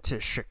happened to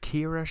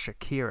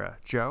Shakira.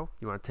 Joe,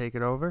 you want to take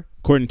it over?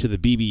 According to the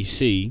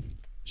BBC,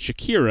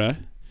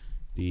 Shakira,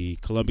 the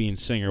Colombian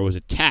singer, was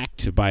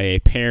attacked by a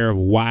pair of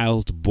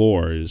wild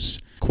boars.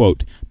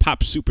 Quote, pop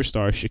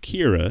superstar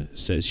Shakira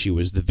says she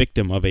was the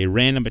victim of a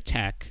random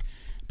attack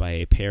by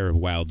a pair of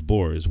wild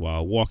boars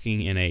while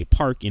walking in a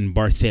park in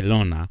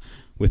Barcelona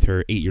with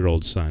her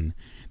 8-year-old son.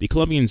 The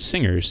Colombian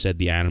singer said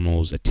the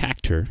animals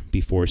attacked her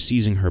before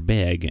seizing her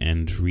bag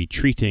and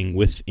retreating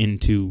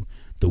into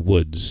the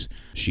woods.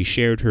 She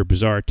shared her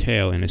bizarre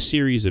tale in a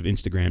series of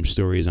Instagram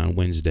stories on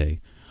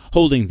Wednesday.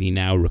 Holding the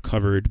now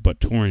recovered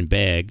but torn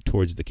bag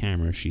towards the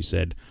camera, she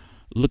said,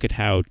 "Look at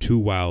how 2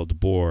 wild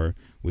boar,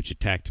 which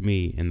attacked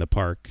me in the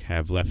park,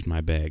 have left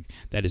my bag."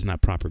 That is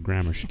not proper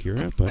grammar,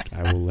 Shakira, but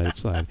I will let it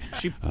slide.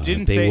 She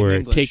didn't they say were it in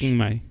English. taking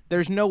my...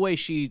 There's no way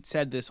she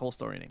said this whole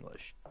story in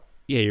English.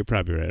 Yeah, you're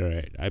probably right. All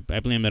right. I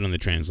blame that on the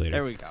translator.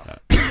 There we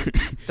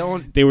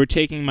go. They were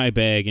taking my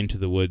bag into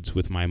the woods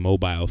with my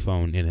mobile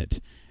phone in it.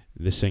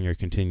 The singer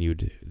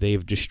continued, "They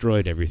have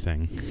destroyed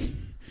everything."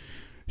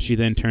 She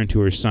then turned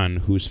to her son,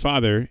 whose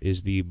father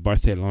is the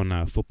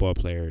Barcelona football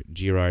player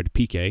Gerard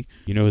Piqué.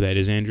 You know who that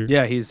is, Andrew?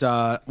 Yeah, he's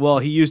well,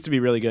 he used to be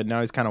really good.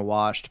 Now he's kind of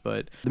washed,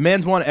 but the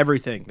man's won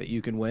everything that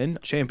you can win.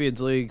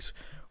 Champions Leagues,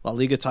 La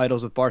Liga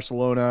titles with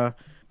Barcelona.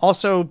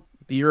 Also,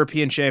 the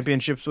European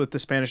Championships with the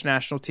Spanish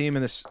national team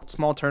in this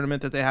small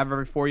tournament that they have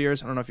every 4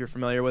 years. I don't know if you're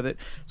familiar with it.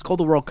 It's called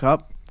the World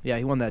Cup. Yeah,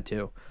 he won that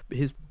too.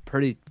 He's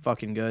pretty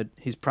fucking good.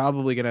 He's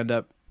probably going to end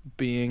up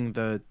being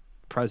the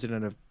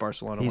president of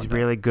Barcelona. He's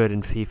really good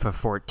in FIFA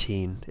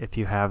 14. If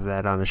you have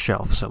that on a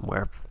shelf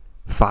somewhere,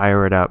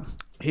 fire it up.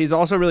 He's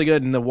also really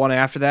good in the one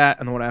after that,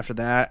 and the one after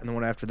that, and the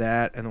one after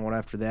that, and the one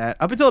after that.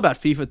 Up until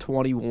about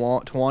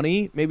FIFA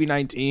 20, maybe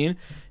 19,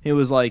 he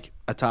was like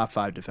a top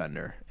 5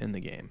 defender in the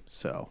game.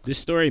 So this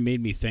story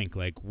made me think,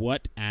 like,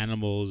 what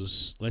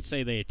animals, let's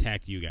say they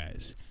attacked you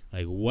guys,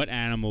 like, what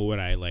animal would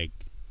I, like,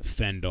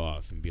 fend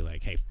off and be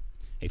like, hey,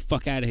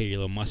 fuck out of here, you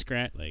little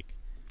muskrat? Like,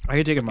 I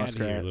could take a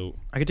muskrat.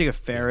 I could take a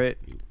ferret.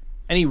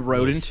 Any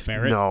rodent.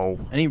 Ferret? No.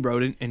 Any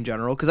rodent in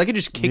general, because I could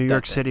just kick New that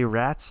York thing. City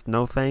rats?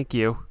 No, thank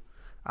you.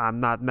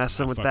 I'm not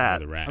messing with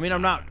that. I mean,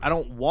 I'm not. I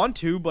don't want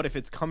to, but if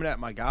it's coming at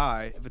my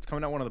guy, if it's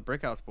coming at one of the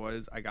Brickhouse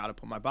boys, I gotta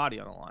put my body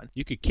on the line.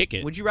 You could kick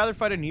it. Would you rather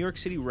fight a New York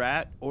City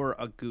rat or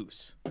a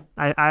goose?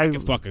 I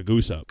could fuck a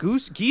goose up.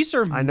 Geese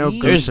are mean. I know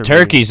There's goose are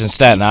turkeys in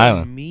Staten Geese are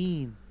Island.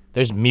 mean.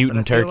 There's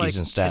mutant But I feel turkeys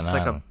like in Staten it's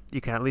like Island. you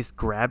can at least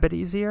grab it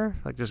easier,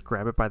 like just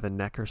grab it by the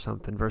neck or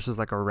something. Versus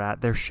like a rat,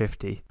 they're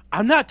shifty.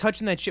 I'm not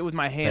touching that shit with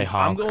my hands. They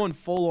I'm honk. going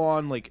full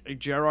on like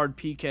Gerard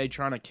Piqué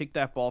trying to kick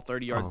that ball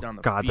 30 yards down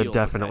the God, field. they're with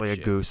definitely that a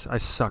shit. goose. I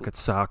suck at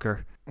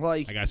soccer.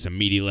 Like, I got some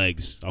meaty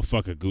legs. I'll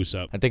fuck a goose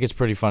up. I think it's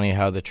pretty funny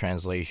how the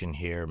translation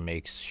here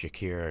makes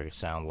Shakira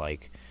sound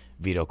like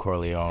Vito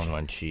Corleone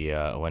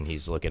when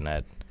he's looking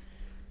at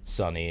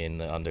Sonny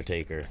and the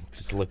Undertaker.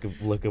 Just look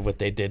at what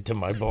they did to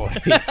my boy.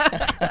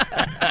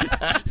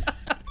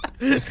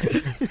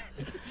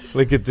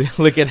 Look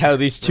at how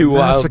these 2 wild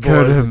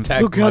massacred boars him.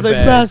 attacked look my how they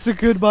bag.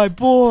 massacred my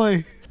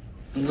boy.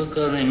 Look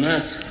how they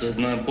massacred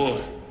my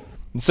boy.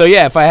 So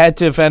yeah, if I had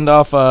to fend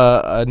off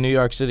a New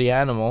York City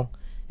animal,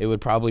 it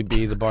would probably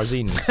be the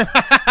Barzini.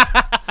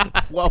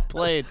 Well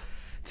played.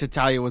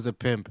 Tatalia was a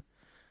pimp.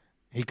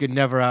 He could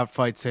never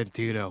outfight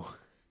Santino.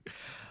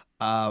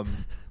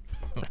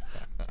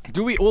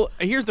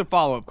 Here's the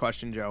follow-up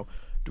question, Joe.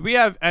 Do we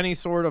have any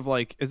sort of,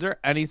 like, is there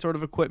any sort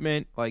of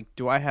equipment? Like,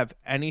 do I have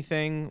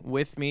anything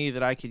with me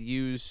that I could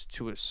use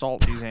to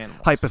assault these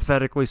animals?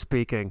 Hypothetically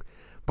speaking,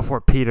 before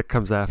PETA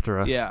comes after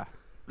us. Yeah.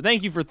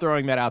 Thank you for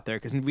throwing that out there,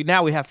 because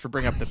now we have to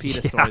bring up the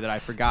PETA story that I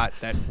forgot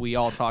that we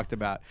all talked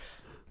about.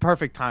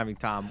 Perfect timing,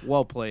 Tom.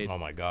 Well played. Oh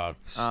my God.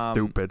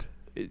 Stupid.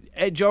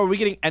 Hey, Joe, are we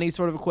getting any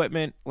sort of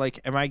equipment? Like,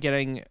 am I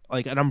getting,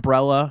 like, an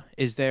umbrella?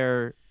 Is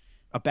there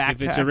a backpack?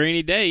 If it's a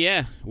rainy day,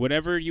 yeah.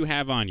 Whatever you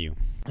have on you.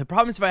 The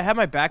problem is if I have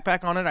my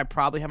backpack on it, I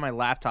probably have my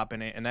laptop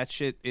in it, and that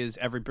shit is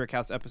every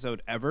Brickhouse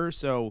episode ever.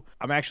 So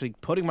I'm actually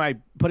putting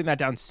that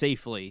down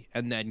safely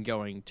and then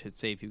going to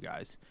save you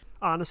guys.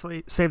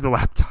 Honestly, save the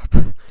laptop.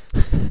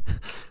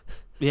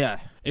 Yeah.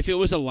 If it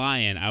was a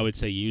lion, I would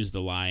say use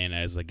the lion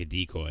as like a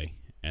decoy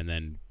and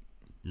then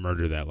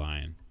murder that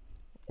lion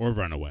or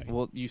run away.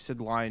 Well, you said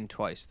lion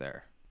twice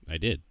there. I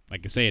did. I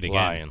can say it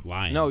again.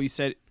 Lion. No, you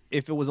said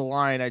if it was a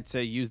lion, I'd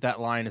say use that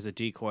lion as a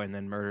decoy and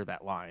then murder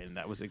that lion.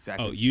 That was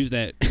exactly. Oh, use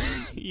that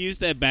use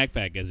that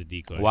backpack as a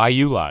decoy. Why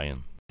you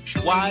lying?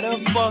 Why the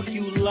fuck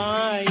you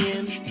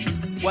lying?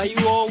 Why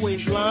you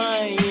always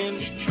lying?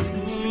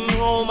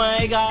 Oh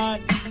my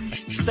God.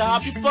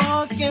 Stop you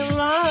fucking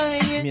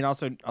lying. I mean,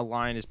 also, a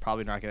lion is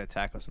probably not going to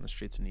attack us in the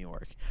streets of New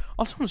York.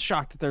 Also, I'm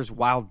shocked that there's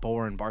wild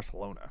boar in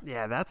Barcelona.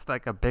 Yeah, that's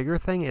like a bigger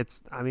thing.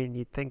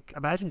 You'd think,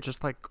 imagine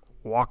just like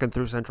walking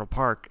through Central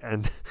Park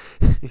and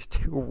these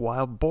 2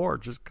 wild boar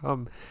just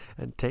come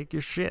and take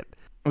your shit.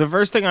 The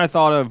first thing I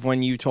thought of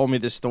when you told me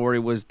this story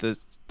was the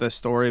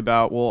story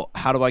about, well,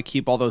 how do I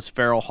keep all those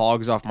feral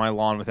hogs off my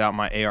lawn without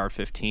my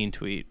AR-15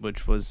 tweet,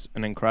 which was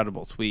an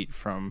incredible tweet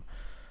from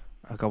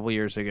a couple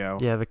years ago.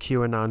 Yeah, the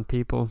QAnon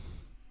people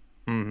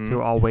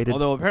who all waited.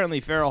 Although apparently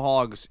feral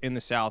hogs in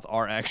the South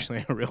are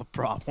actually a real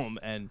problem,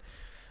 and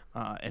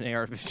an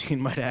AR-15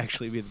 might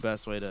actually be the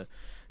best way to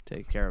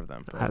take care of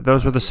them. But,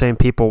 those were the same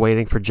people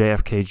waiting for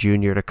JFK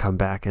Jr. to come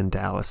back in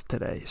Dallas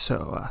today,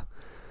 so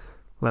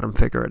let them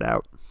figure it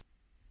out.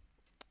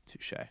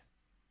 Touche.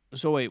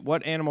 So wait,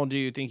 what animal do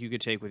you think you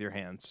could take with your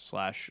hands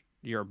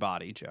 / your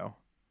body, Joe?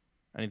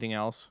 Anything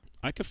else?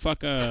 I could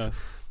fuck a.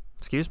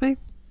 Excuse me?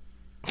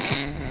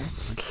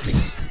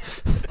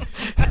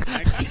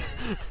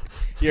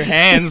 Your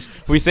hands.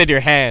 We said your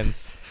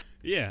hands.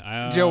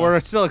 Yeah. Joe, we're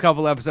still a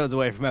couple episodes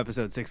away from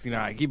episode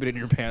 69. Keep it in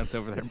your pants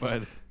over there,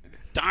 bud.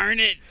 Darn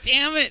it!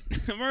 Damn it!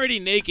 I'm already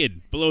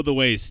naked below the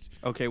waist.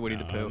 Okay, Winnie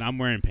the Pooh. And I'm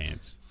wearing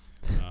pants.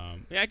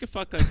 Yeah, I could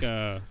fuck like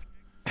a.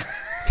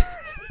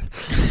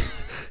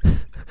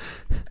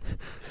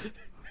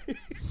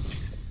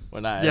 We're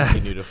not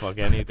asking you to fuck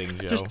anything,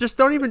 Joe. Just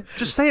don't even.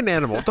 Just say an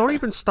animal. Don't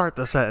even start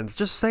the sentence.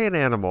 Just say an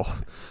animal.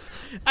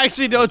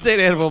 Actually, don't say an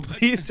animal.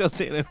 Please don't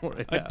say an animal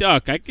right A now.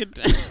 duck. I could.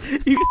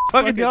 You can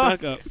fuck a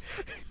duck duck. up.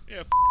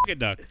 Yeah, a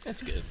duck.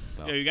 That's good.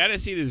 Yo, you gotta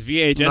see this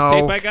VHS No,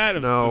 tape I got.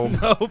 of- no.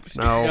 Nope.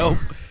 No.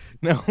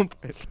 Nope.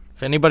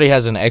 If anybody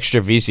has an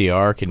extra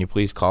VCR, can you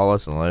please call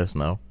us and let us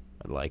know?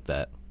 I'd like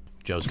that.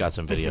 Joe's got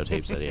some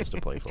videotapes that he has to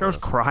play for Joe's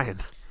us. crying.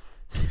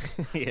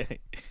 Yeah.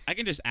 I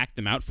can just act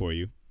them out for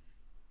you.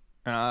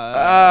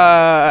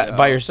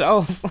 By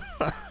yourself?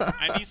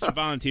 I need some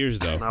volunteers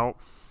though. No.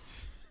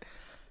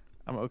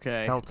 I'm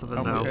okay. Hell to the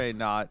I'm no. okay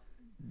not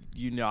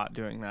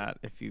doing that.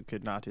 If you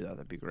could not do that,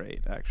 that'd be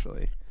great,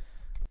 actually.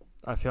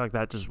 I feel like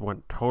that just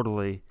went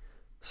totally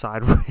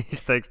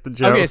sideways thanks to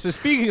Joe. Okay, so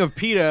speaking of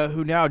PETA,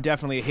 who now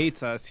definitely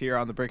hates us here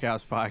on the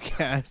Brickhouse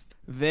Podcast,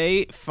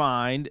 they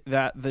find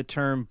that the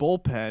term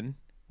bullpen,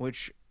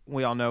 which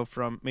we all know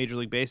from Major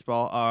League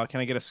Baseball, can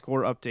I get a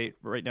score update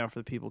right now for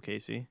the people,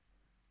 Casey?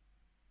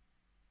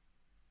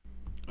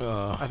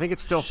 I think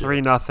it's still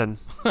 3-0.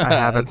 I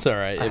have it. That's all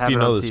right. I If have you it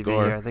know on the TV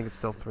score. here. I think it's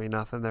still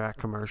 3-0. They're at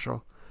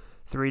commercial.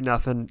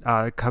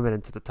 3-0. Coming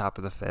into the top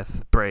of the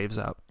fifth. Braves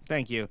up.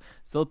 Thank you.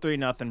 Still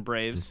 3-0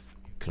 Braves.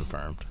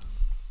 Confirmed.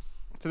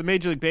 To the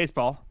Major League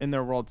Baseball in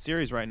their World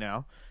Series right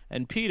now,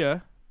 and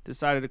PETA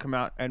decided to come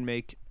out and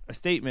make a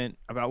statement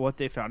about what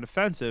they found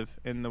offensive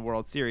in the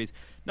World Series.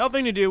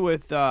 Nothing to do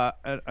with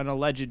an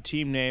alleged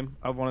team name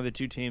of one of the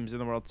two teams in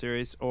the World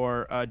Series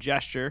or a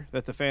gesture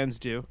that the fans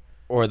do.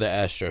 Or the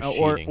Astros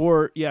cheating.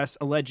 Or, yes,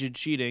 alleged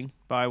cheating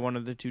by one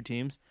of the two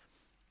teams.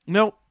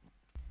 No,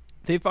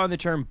 they found the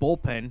term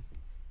bullpen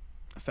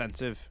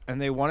offensive,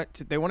 and they want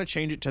to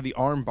change it to the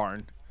arm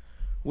barn,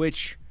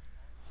 which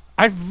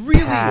I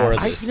really,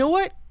 you know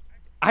what,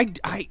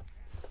 I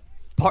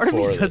part of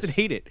me doesn't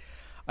hate it.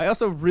 I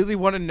also really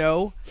want to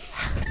know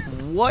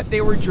what they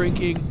were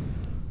drinking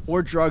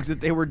or drugs that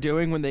they were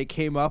doing when they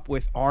came up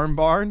with arm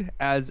barn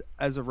as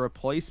a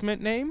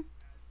replacement name.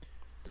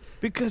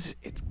 Because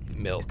it's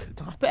milk.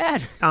 It's not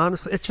bad.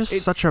 Honestly, it's just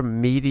such a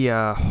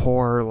media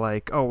whore.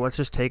 Like, oh, let's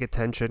just take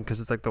attention because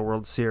it's like the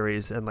World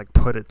Series and like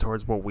put it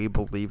towards what we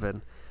believe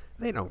in.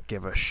 They don't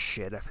give a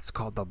shit if it's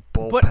called the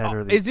bullpen But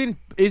or the.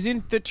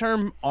 isn't the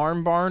term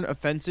arm barn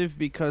offensive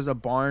because a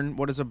barn?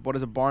 What is a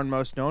barn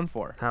most known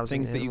for? Housing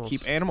Things that you animals.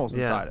 keep animals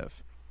Yeah. inside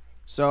of.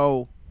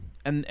 So,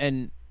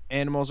 and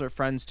animals are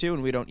friends too,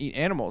 and we don't eat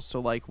animals. So,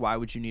 like, why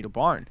would you need a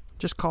barn?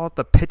 Just call it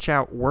the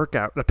pitcher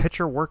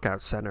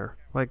workout center.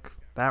 Like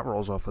that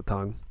rolls off the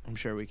tongue. I'm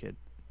sure we could.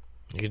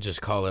 You could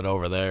just call it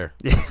over there.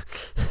 Yeah.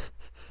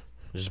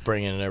 Just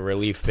bring in a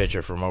relief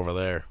pitcher from over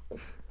there.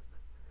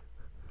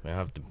 You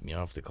don't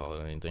have to call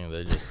it anything.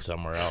 They're just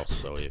somewhere else.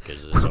 So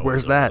because it's always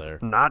Where's over that? there.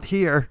 Not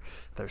here.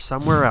 They're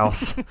somewhere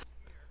else.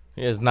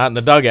 Yeah, it's not in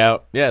the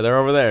dugout. Yeah, they're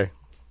over there.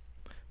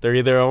 They're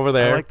either over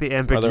there. I like the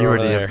or they're over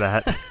ambiguity there. of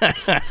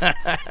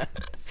that.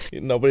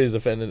 Nobody's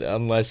offended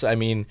unless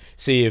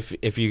see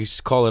if you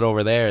call it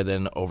over there,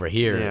 then over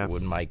here Yeah.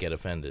 might get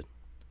offended.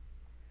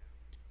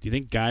 Do you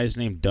think guys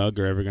named Doug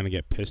are ever gonna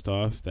get pissed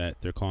off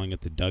that they're calling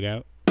it the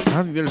dugout? I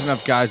don't think there's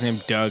enough guys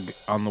named Doug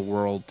on the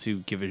world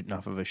to give it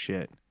enough of a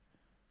shit.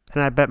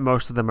 And I bet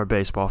most of them are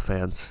baseball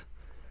fans.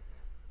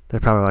 They're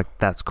probably like,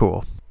 that's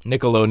cool.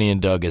 Nickelodeon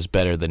Doug is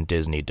better than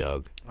Disney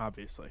Doug.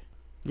 Obviously.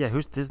 Yeah,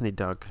 who's Disney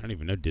Doug? I don't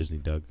even know Disney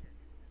Doug.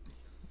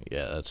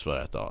 Yeah, that's what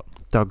I thought.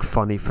 Doug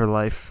Funny for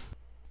life.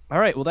 All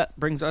right, well, that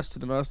brings us to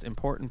the most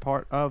important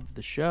part of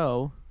the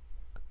show.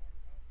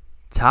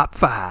 Top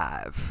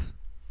 5.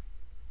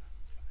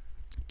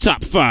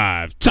 Top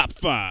five.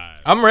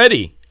 I'm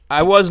ready.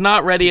 I was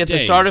not ready at the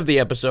Today. start of the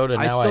episode,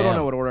 and I now still I don't am.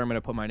 know what order I'm going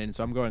to put mine in,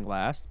 so I'm going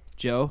last.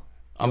 Joe?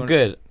 I'm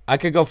good. I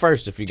could go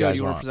first if you Joe, guys do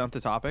you want to want. present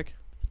the topic?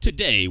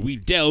 Today we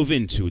delve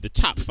into the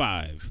top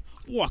 5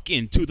 walk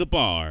into the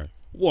bar,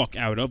 walk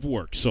out of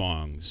work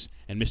songs.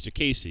 And Mr.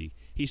 Casey,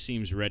 he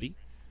seems ready.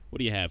 What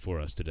do you have for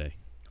us today?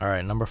 All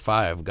right, number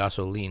 5,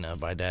 Gasolina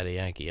by Daddy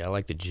Yankee. I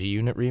like the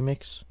G-Unit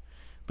remix,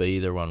 but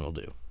either one will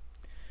do.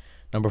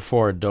 Number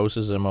 4,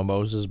 Doses and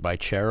Mimosas by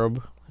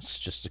Cherub. It's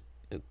just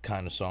a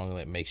kind of song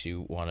that makes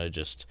you want to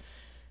just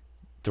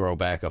throw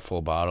back a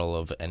full bottle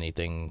of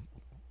anything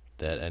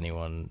that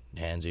anyone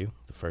hands you,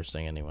 the first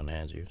thing anyone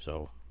hands you.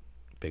 So,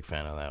 big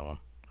fan of that one.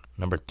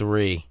 Number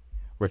 3,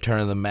 Return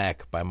of the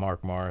Mac by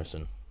Mark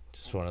Morrison.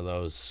 Just one of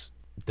those,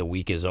 the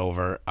week is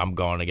over, I'm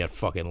going to get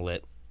fucking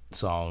lit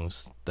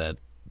songs that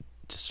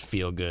just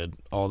feel good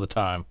all the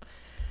time.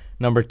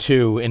 Number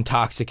 2,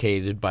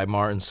 Intoxicated by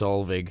Martin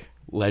Solveig.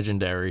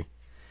 Legendary.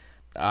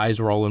 eyes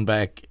rolling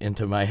back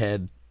into my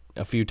head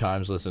a few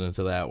times listening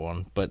to that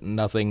one. But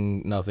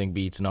nothing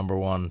beats number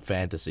one,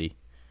 Fantasy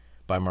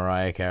by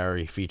Mariah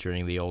Carey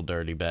featuring the Old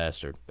Dirty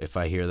Bastard. If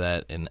I hear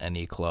that in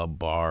any club,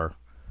 bar,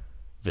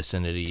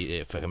 vicinity,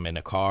 if I'm in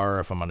a car,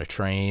 if I'm on a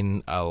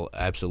train, I'll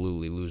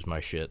absolutely lose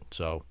my shit.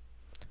 So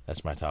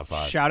that's my top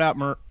 5. Shout out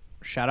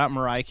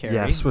Mariah Carey.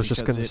 Yes, was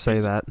just going to say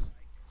that.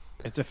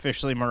 It's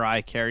officially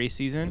Mariah Carey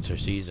season. It's her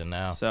season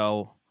now.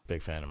 So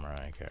big fan of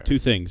Mariah Carey. 2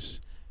 things.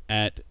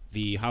 At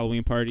the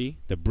Halloween party,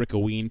 the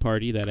Brickoween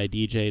party that I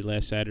DJ'd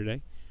last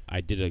Saturday,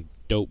 I did a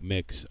dope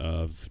mix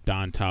of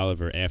Don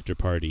Toliver After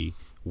Party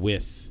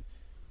with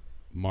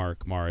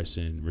Mark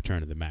Morrison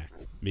Return of the Mac.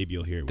 Maybe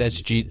you'll hear it.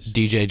 That's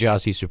DJ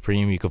Jossie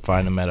Supreme. You can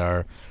find him at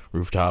our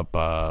rooftop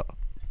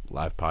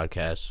live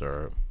podcasts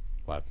or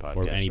live podcasts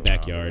or any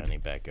backyard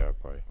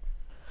party.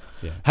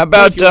 Yeah. How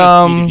about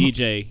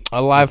DJ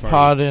a live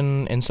pod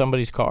in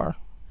somebody's car?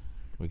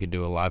 We could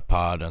do a live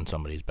pod on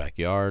somebody's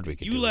backyard.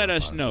 You let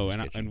us know,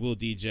 and we'll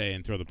DJ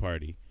and throw the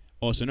party.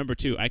 Also, number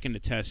 2, I can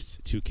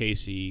attest to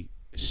Casey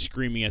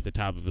screaming at the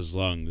top of his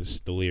lungs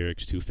the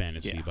lyrics to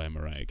Fantasy by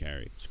Mariah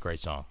Carey. It's a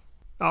great song.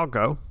 I'll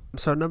go.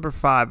 So number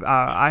 5,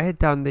 I had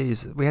done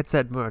these. We had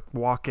said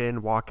walk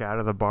in, walk out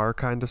of the bar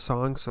kind of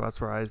song, so that's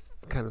where I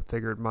kind of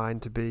figured mine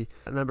to be.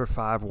 At number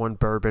 5, 1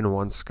 bourbon,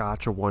 1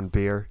 scotch, or 1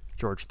 beer.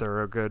 George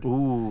Thorogood.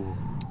 Ooh,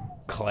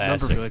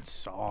 classic. Good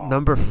song.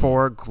 Number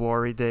 4,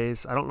 Glory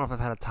Days. I don't know if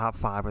I've had a top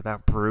 5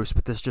 without Bruce,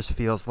 but this just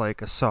feels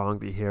like a song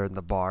that you hear in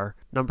the bar.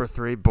 Number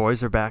 3,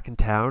 Boys Are Back in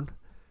Town.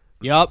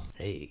 Yup.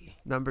 Hey.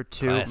 Number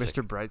 2, classic.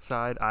 Mr.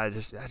 Brightside. I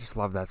just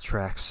love that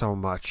track so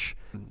much.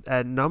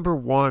 And number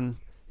 1,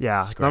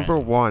 number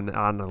 1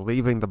 on the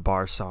Leaving the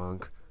Bar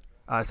song.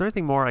 Is there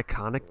anything more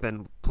iconic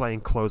than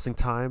playing Closing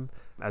Time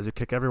as you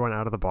kick everyone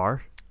out of the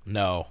bar?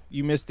 No.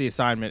 You missed the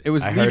assignment. It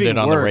was I leaving heard it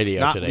on work, the radio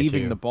not today,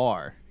 leaving too. the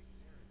bar.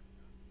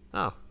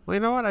 Oh, well, you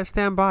know what? I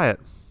stand by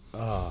it.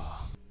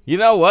 Oh. You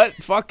know what?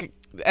 Fuck.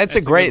 That's a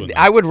good great. one,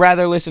 I would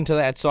rather listen to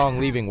that song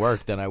leaving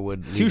work than I would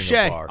leaving Touche.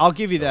 the bar. I'll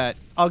give you So that.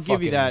 I'll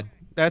give you that.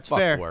 That's fuck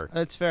fair. work.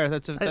 That's fair.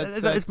 That's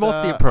It's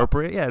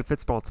multi-appropriate. Yeah, it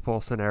fits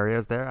multiple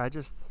scenarios there. I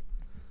just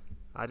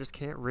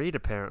can't read,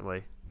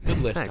 apparently. Good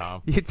list, Thanks.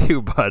 Tom. You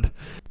too, bud.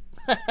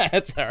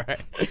 That's all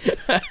right.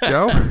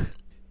 Joe?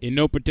 In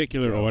no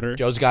particular order.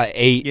 Joe's got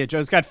 8. Yeah,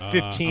 Joe's got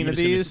 15 I'm of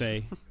just gonna these.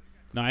 Say,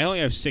 no, I only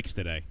have 6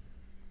 today.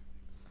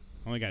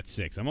 I only got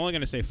 6. I'm only going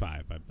to say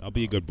 5. I'll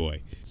be a good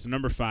boy. So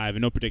number 5,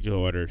 in no particular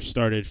order,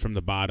 started from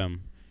the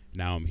bottom.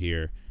 Now I'm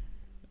here.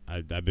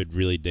 I've been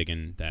really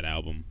digging that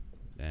album,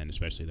 and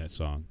especially that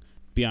song.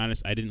 Be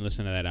honest, I didn't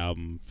listen to that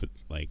album for,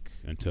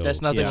 until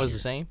That's Nothing this Was year.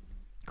 the Same?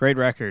 Great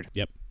record.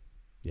 Yep.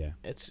 Yeah.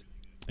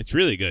 It's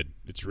really good.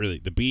 It's really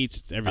the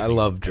beats, everything. I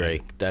love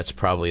Drake. That's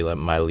probably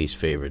my least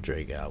favorite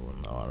Drake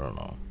album, though. I don't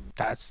know.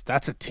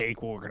 That's a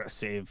take we're gonna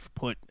save,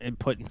 put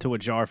into a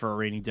jar for a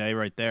rainy day,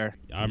 right there.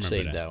 I remember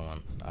Save that. that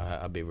one.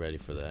 I'll be ready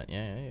for that.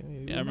 Yeah,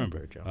 I remember.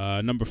 it,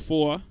 Joe. Number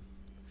 4,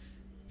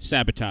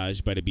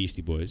 Sabotage by the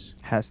Beastie Boys.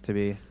 Has to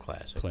be.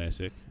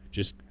 Classic.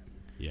 Just,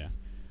 yeah.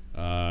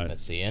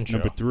 That's the intro.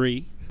 Number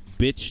 3,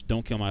 Bitch,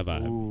 Don't Kill My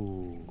Vibe.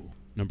 Ooh.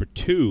 Number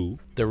 2,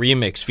 The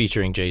remix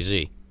featuring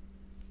Jay-Z.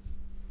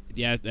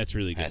 yeah, that's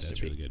really good. Has to That's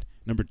be. really good.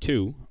 Number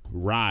 2,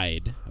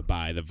 Ride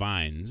by the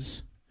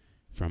Vines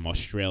from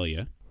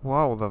Australia.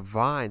 Whoa, the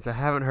Vines. I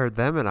haven't heard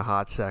them in a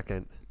hot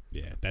second.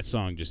 Yeah, that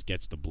song just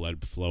gets the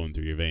blood flowing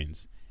through your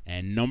veins.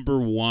 And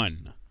number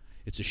 1,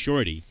 it's a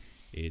shorty.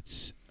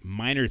 It's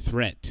Minor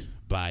Threat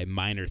by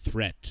Minor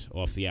Threat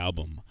off the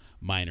album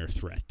Minor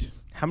Threat.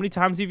 How many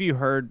times have you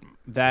heard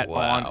that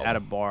Wow. on at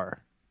a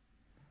bar?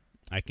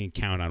 I can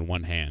count on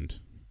one hand,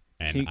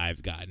 and Can you-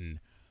 I've gotten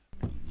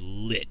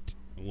lit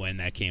when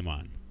that came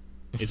on.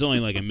 It's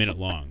only like a minute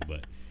long,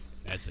 but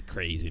that's a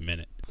crazy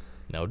minute.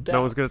 No doubt.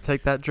 No one's going to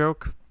take that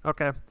joke?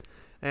 Okay.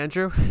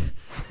 Andrew,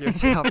 your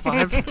top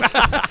 5?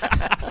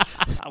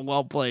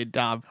 Well played,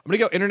 Dom. I'm gonna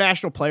go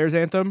International Players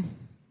Anthem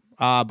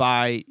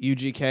by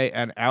UGK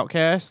and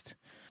Outkast.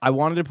 I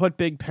wanted to put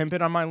Big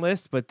Pimpin' on my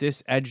list, but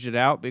this edged it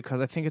out because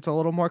I think it's a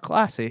little more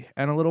classy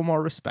and a little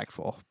more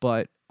respectful.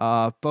 But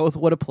both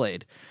would have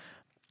played.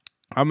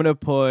 I'm gonna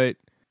put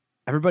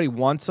Everybody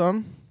Wants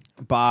Some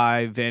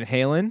by Van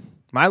Halen.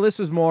 My list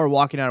was more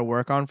walking out of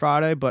work on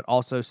Friday, but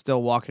also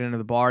still walking into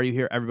the bar. You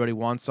hear Everybody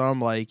Wants Some.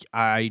 Like,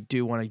 I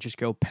do want to just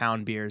go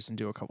pound beers and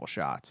do a couple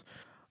shots.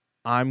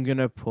 I'll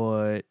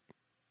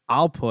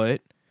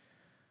put,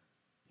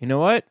 you know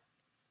what?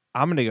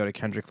 I'm going to go to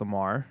Kendrick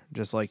Lamar,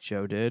 just like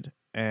Joe did.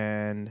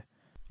 And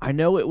I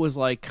know it was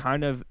like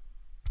kind of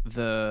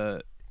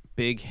the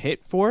big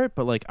hit for it,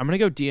 but like I'm going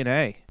to go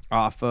DNA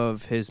off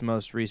of his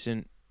most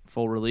recent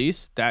full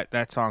release.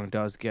 That song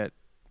does get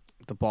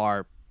the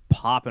bar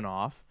popping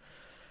off.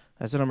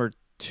 That's at number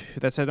 2.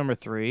 That's at number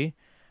 3.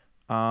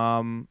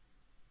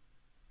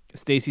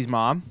 Stacy's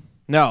Mom.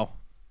 No.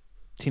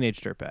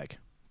 Teenage Dirtbag.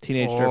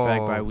 Teenage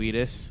Dirtbag by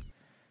Wheatus.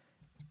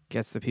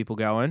 Gets the people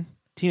going.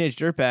 Teenage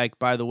Dirtbag,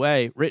 by the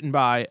way, written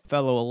by a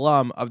fellow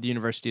alum of the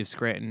University of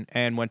Scranton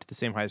and went to the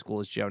same high school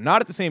as Joe.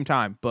 Not at the same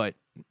time, but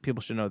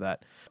people should know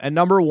that. And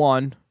number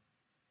 1,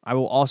 I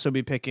will also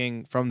be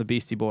picking from the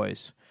Beastie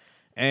Boys.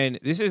 And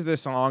this is the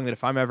song that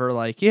if I'm ever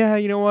like, yeah,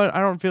 you know what? I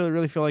don't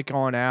really feel like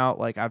going out.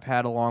 Like, I've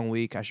had a long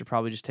week. I should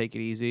probably just take it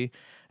easy.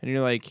 And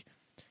you're like,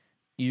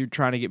 you're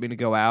trying to get me to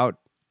go out.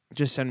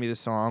 Just send me the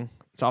song.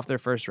 It's off their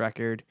first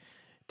record.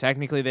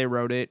 Technically, they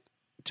wrote it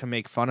to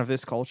make fun of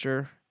this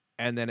culture.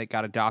 And then it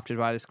got adopted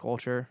by this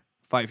culture.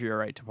 Fight for Your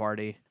Right to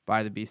Party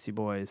by the Beastie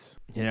Boys.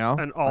 You know?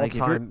 An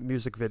all-time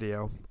music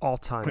video.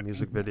 All-time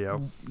music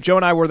video. Joe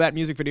and I wore that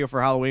music video for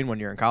Halloween one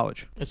year in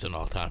college. It's an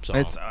all-time song.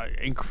 It's an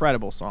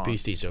incredible song.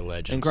 Beasties are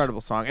legends.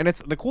 Incredible song. And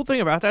it's the cool thing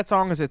about that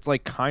song is it's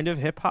like kind of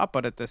hip-hop,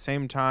 but at the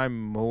same time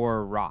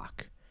more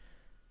rock.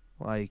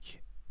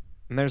 Like,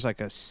 and there's like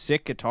a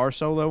sick guitar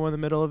solo in the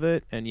middle of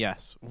it. And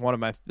yes, one of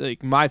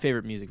my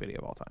favorite music video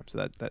of all time. So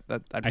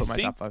that I'd put my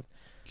top 5.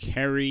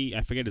 Kerry,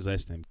 I forget his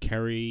last name.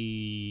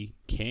 Kerry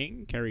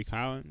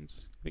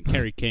Collins. I think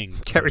Kerry King.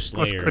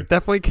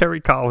 Definitely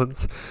Kerry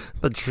Collins,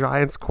 the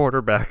Giants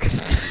quarterback.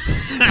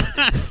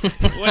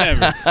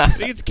 Whatever. I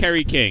think it's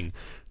Kerry King.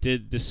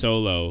 Did the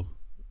solo.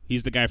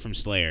 He's the guy from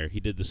Slayer. He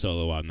did the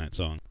solo on that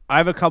song. I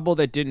have a couple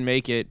that didn't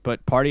make it,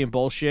 but Party and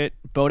Bullshit,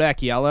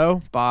 Bodak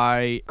Yellow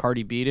by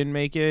Cardi B didn't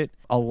make it.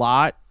 A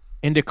Lot,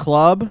 Into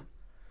Club,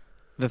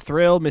 The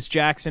Thrill, Miss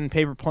Jackson,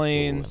 Paper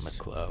Planes. Ooh, in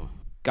the club.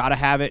 Gotta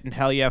Have It and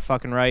Hell Yeah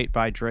Fucking Right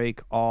by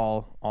Drake.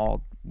 All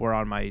were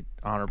on my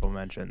honorable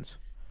mentions.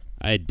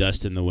 I had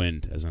Dust in the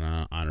Wind as an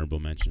honorable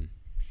mention.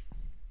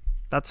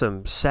 That's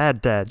some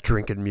sad dad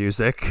drinking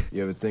music.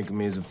 You ever think of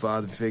me as a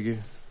father figure?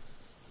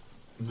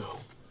 No.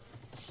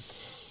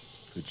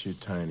 Put your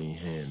tiny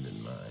hand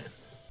in mine.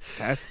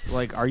 That's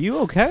like, are you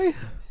okay?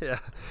 Yeah.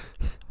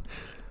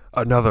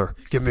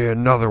 Give me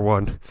another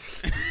one.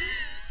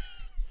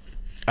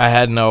 I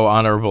had no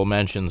honorable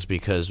mentions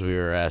because we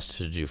were asked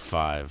to do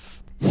 5.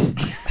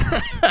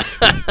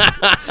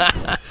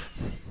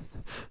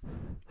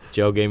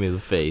 Joe gave me the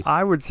face.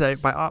 I would say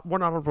my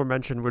one honorable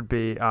mention would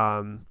be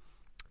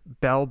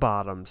Bell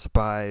Bottoms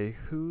by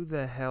who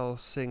the hell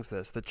sings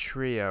this? The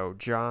trio.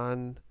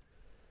 John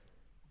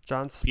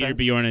Spencer. Peter,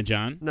 Bjorn, and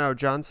John? No,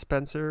 John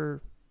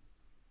Spencer.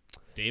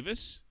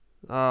 Davis?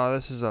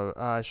 This is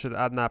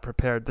I'm not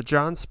prepared. The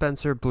John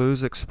Spencer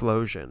Blues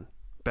Explosion.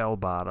 Bell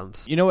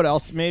Bottoms. You know what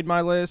else made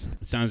my list?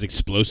 It sounds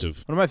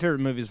explosive. One of my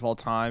favorite movies of all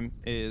time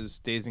is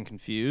Dazed and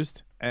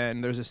Confused.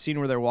 And there's a scene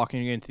where they're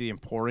walking into the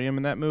Emporium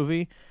in that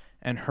movie.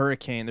 And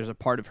Hurricane, there's a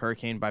part of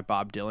Hurricane by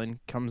Bob Dylan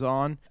comes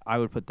on. I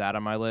would put that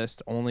on my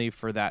list only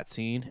for that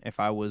scene. If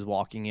I was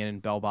walking in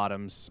bell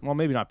bottoms, well,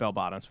 maybe not bell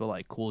bottoms, but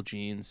like cool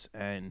jeans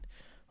and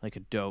like a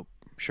dope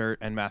shirt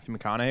and Matthew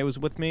McConaughey was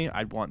with me,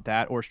 I'd want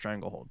that or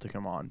Stranglehold to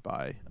come on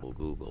by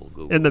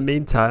Google. In the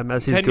meantime,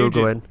 as he's Ted Googling.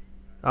 Nugent.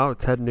 Oh,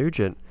 Ted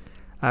Nugent.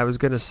 I was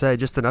going to say,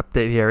 just an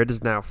update here. It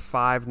is now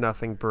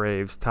 5-0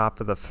 Braves, top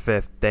of the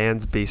 5th.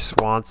 Dansby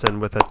Swanson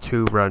with a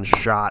 2-run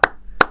shot.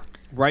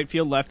 Right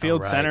field, left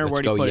field, center.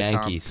 Where do you put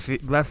Yankees.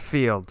 it, Tom? Left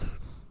field.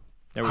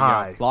 There we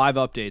Hi. go. Live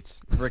updates.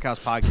 Brickhouse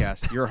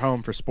Podcast. Your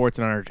home for sports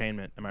and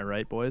entertainment. Am I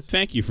right, boys?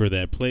 Thank you for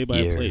that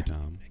play-by-play,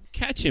 Tom.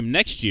 Catch him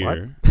next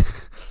year.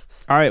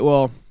 All right,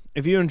 well,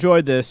 if you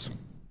enjoyed this,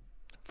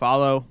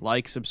 follow,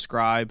 like,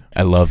 subscribe.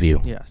 I love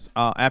you. Yes.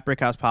 At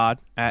Brickhouse Pod,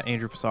 at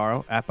Andrew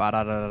Pissarro, at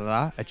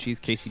Ba-da-da-da-da, at Cheese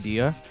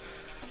Quesadilla.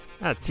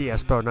 At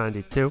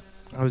TSPO92.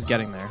 I was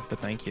getting there, but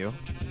thank you.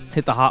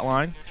 Hit the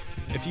hotline.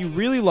 If you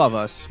really love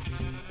us,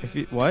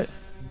 what?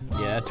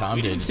 Yeah, Tom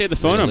We didn't say the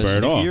phone number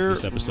at all If you're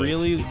this episode.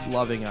 really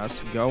loving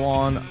us, go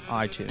on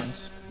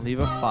iTunes, leave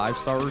a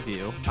 5-star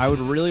review. I would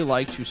really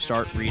like to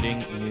start reading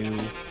new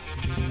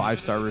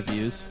 5-star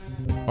reviews.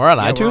 We're on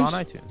Yeah, iTunes? We're on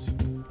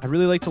iTunes. I'd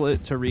really like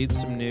to read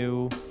some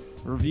new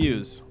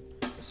reviews.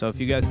 So if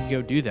you guys could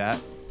go do that,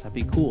 that'd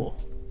be cool.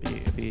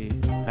 Be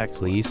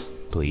excellent.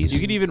 Please. You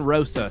could even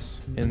roast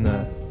us in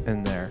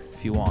there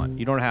if you want.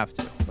 You don't have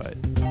to, but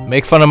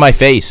Make fun of my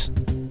face.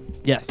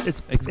 yes, It's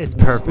perfect.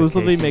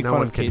 exclusively Casey. make No fun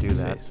one of can do Casey's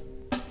that. face.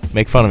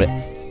 Make fun of it.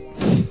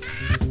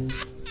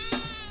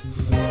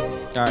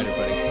 All right,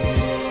 everybody.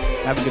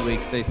 Have a good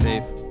week. Stay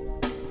safe.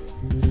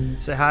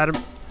 Say hi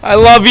to I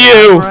love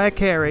you. Mariah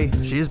Carey.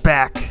 She's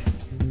back.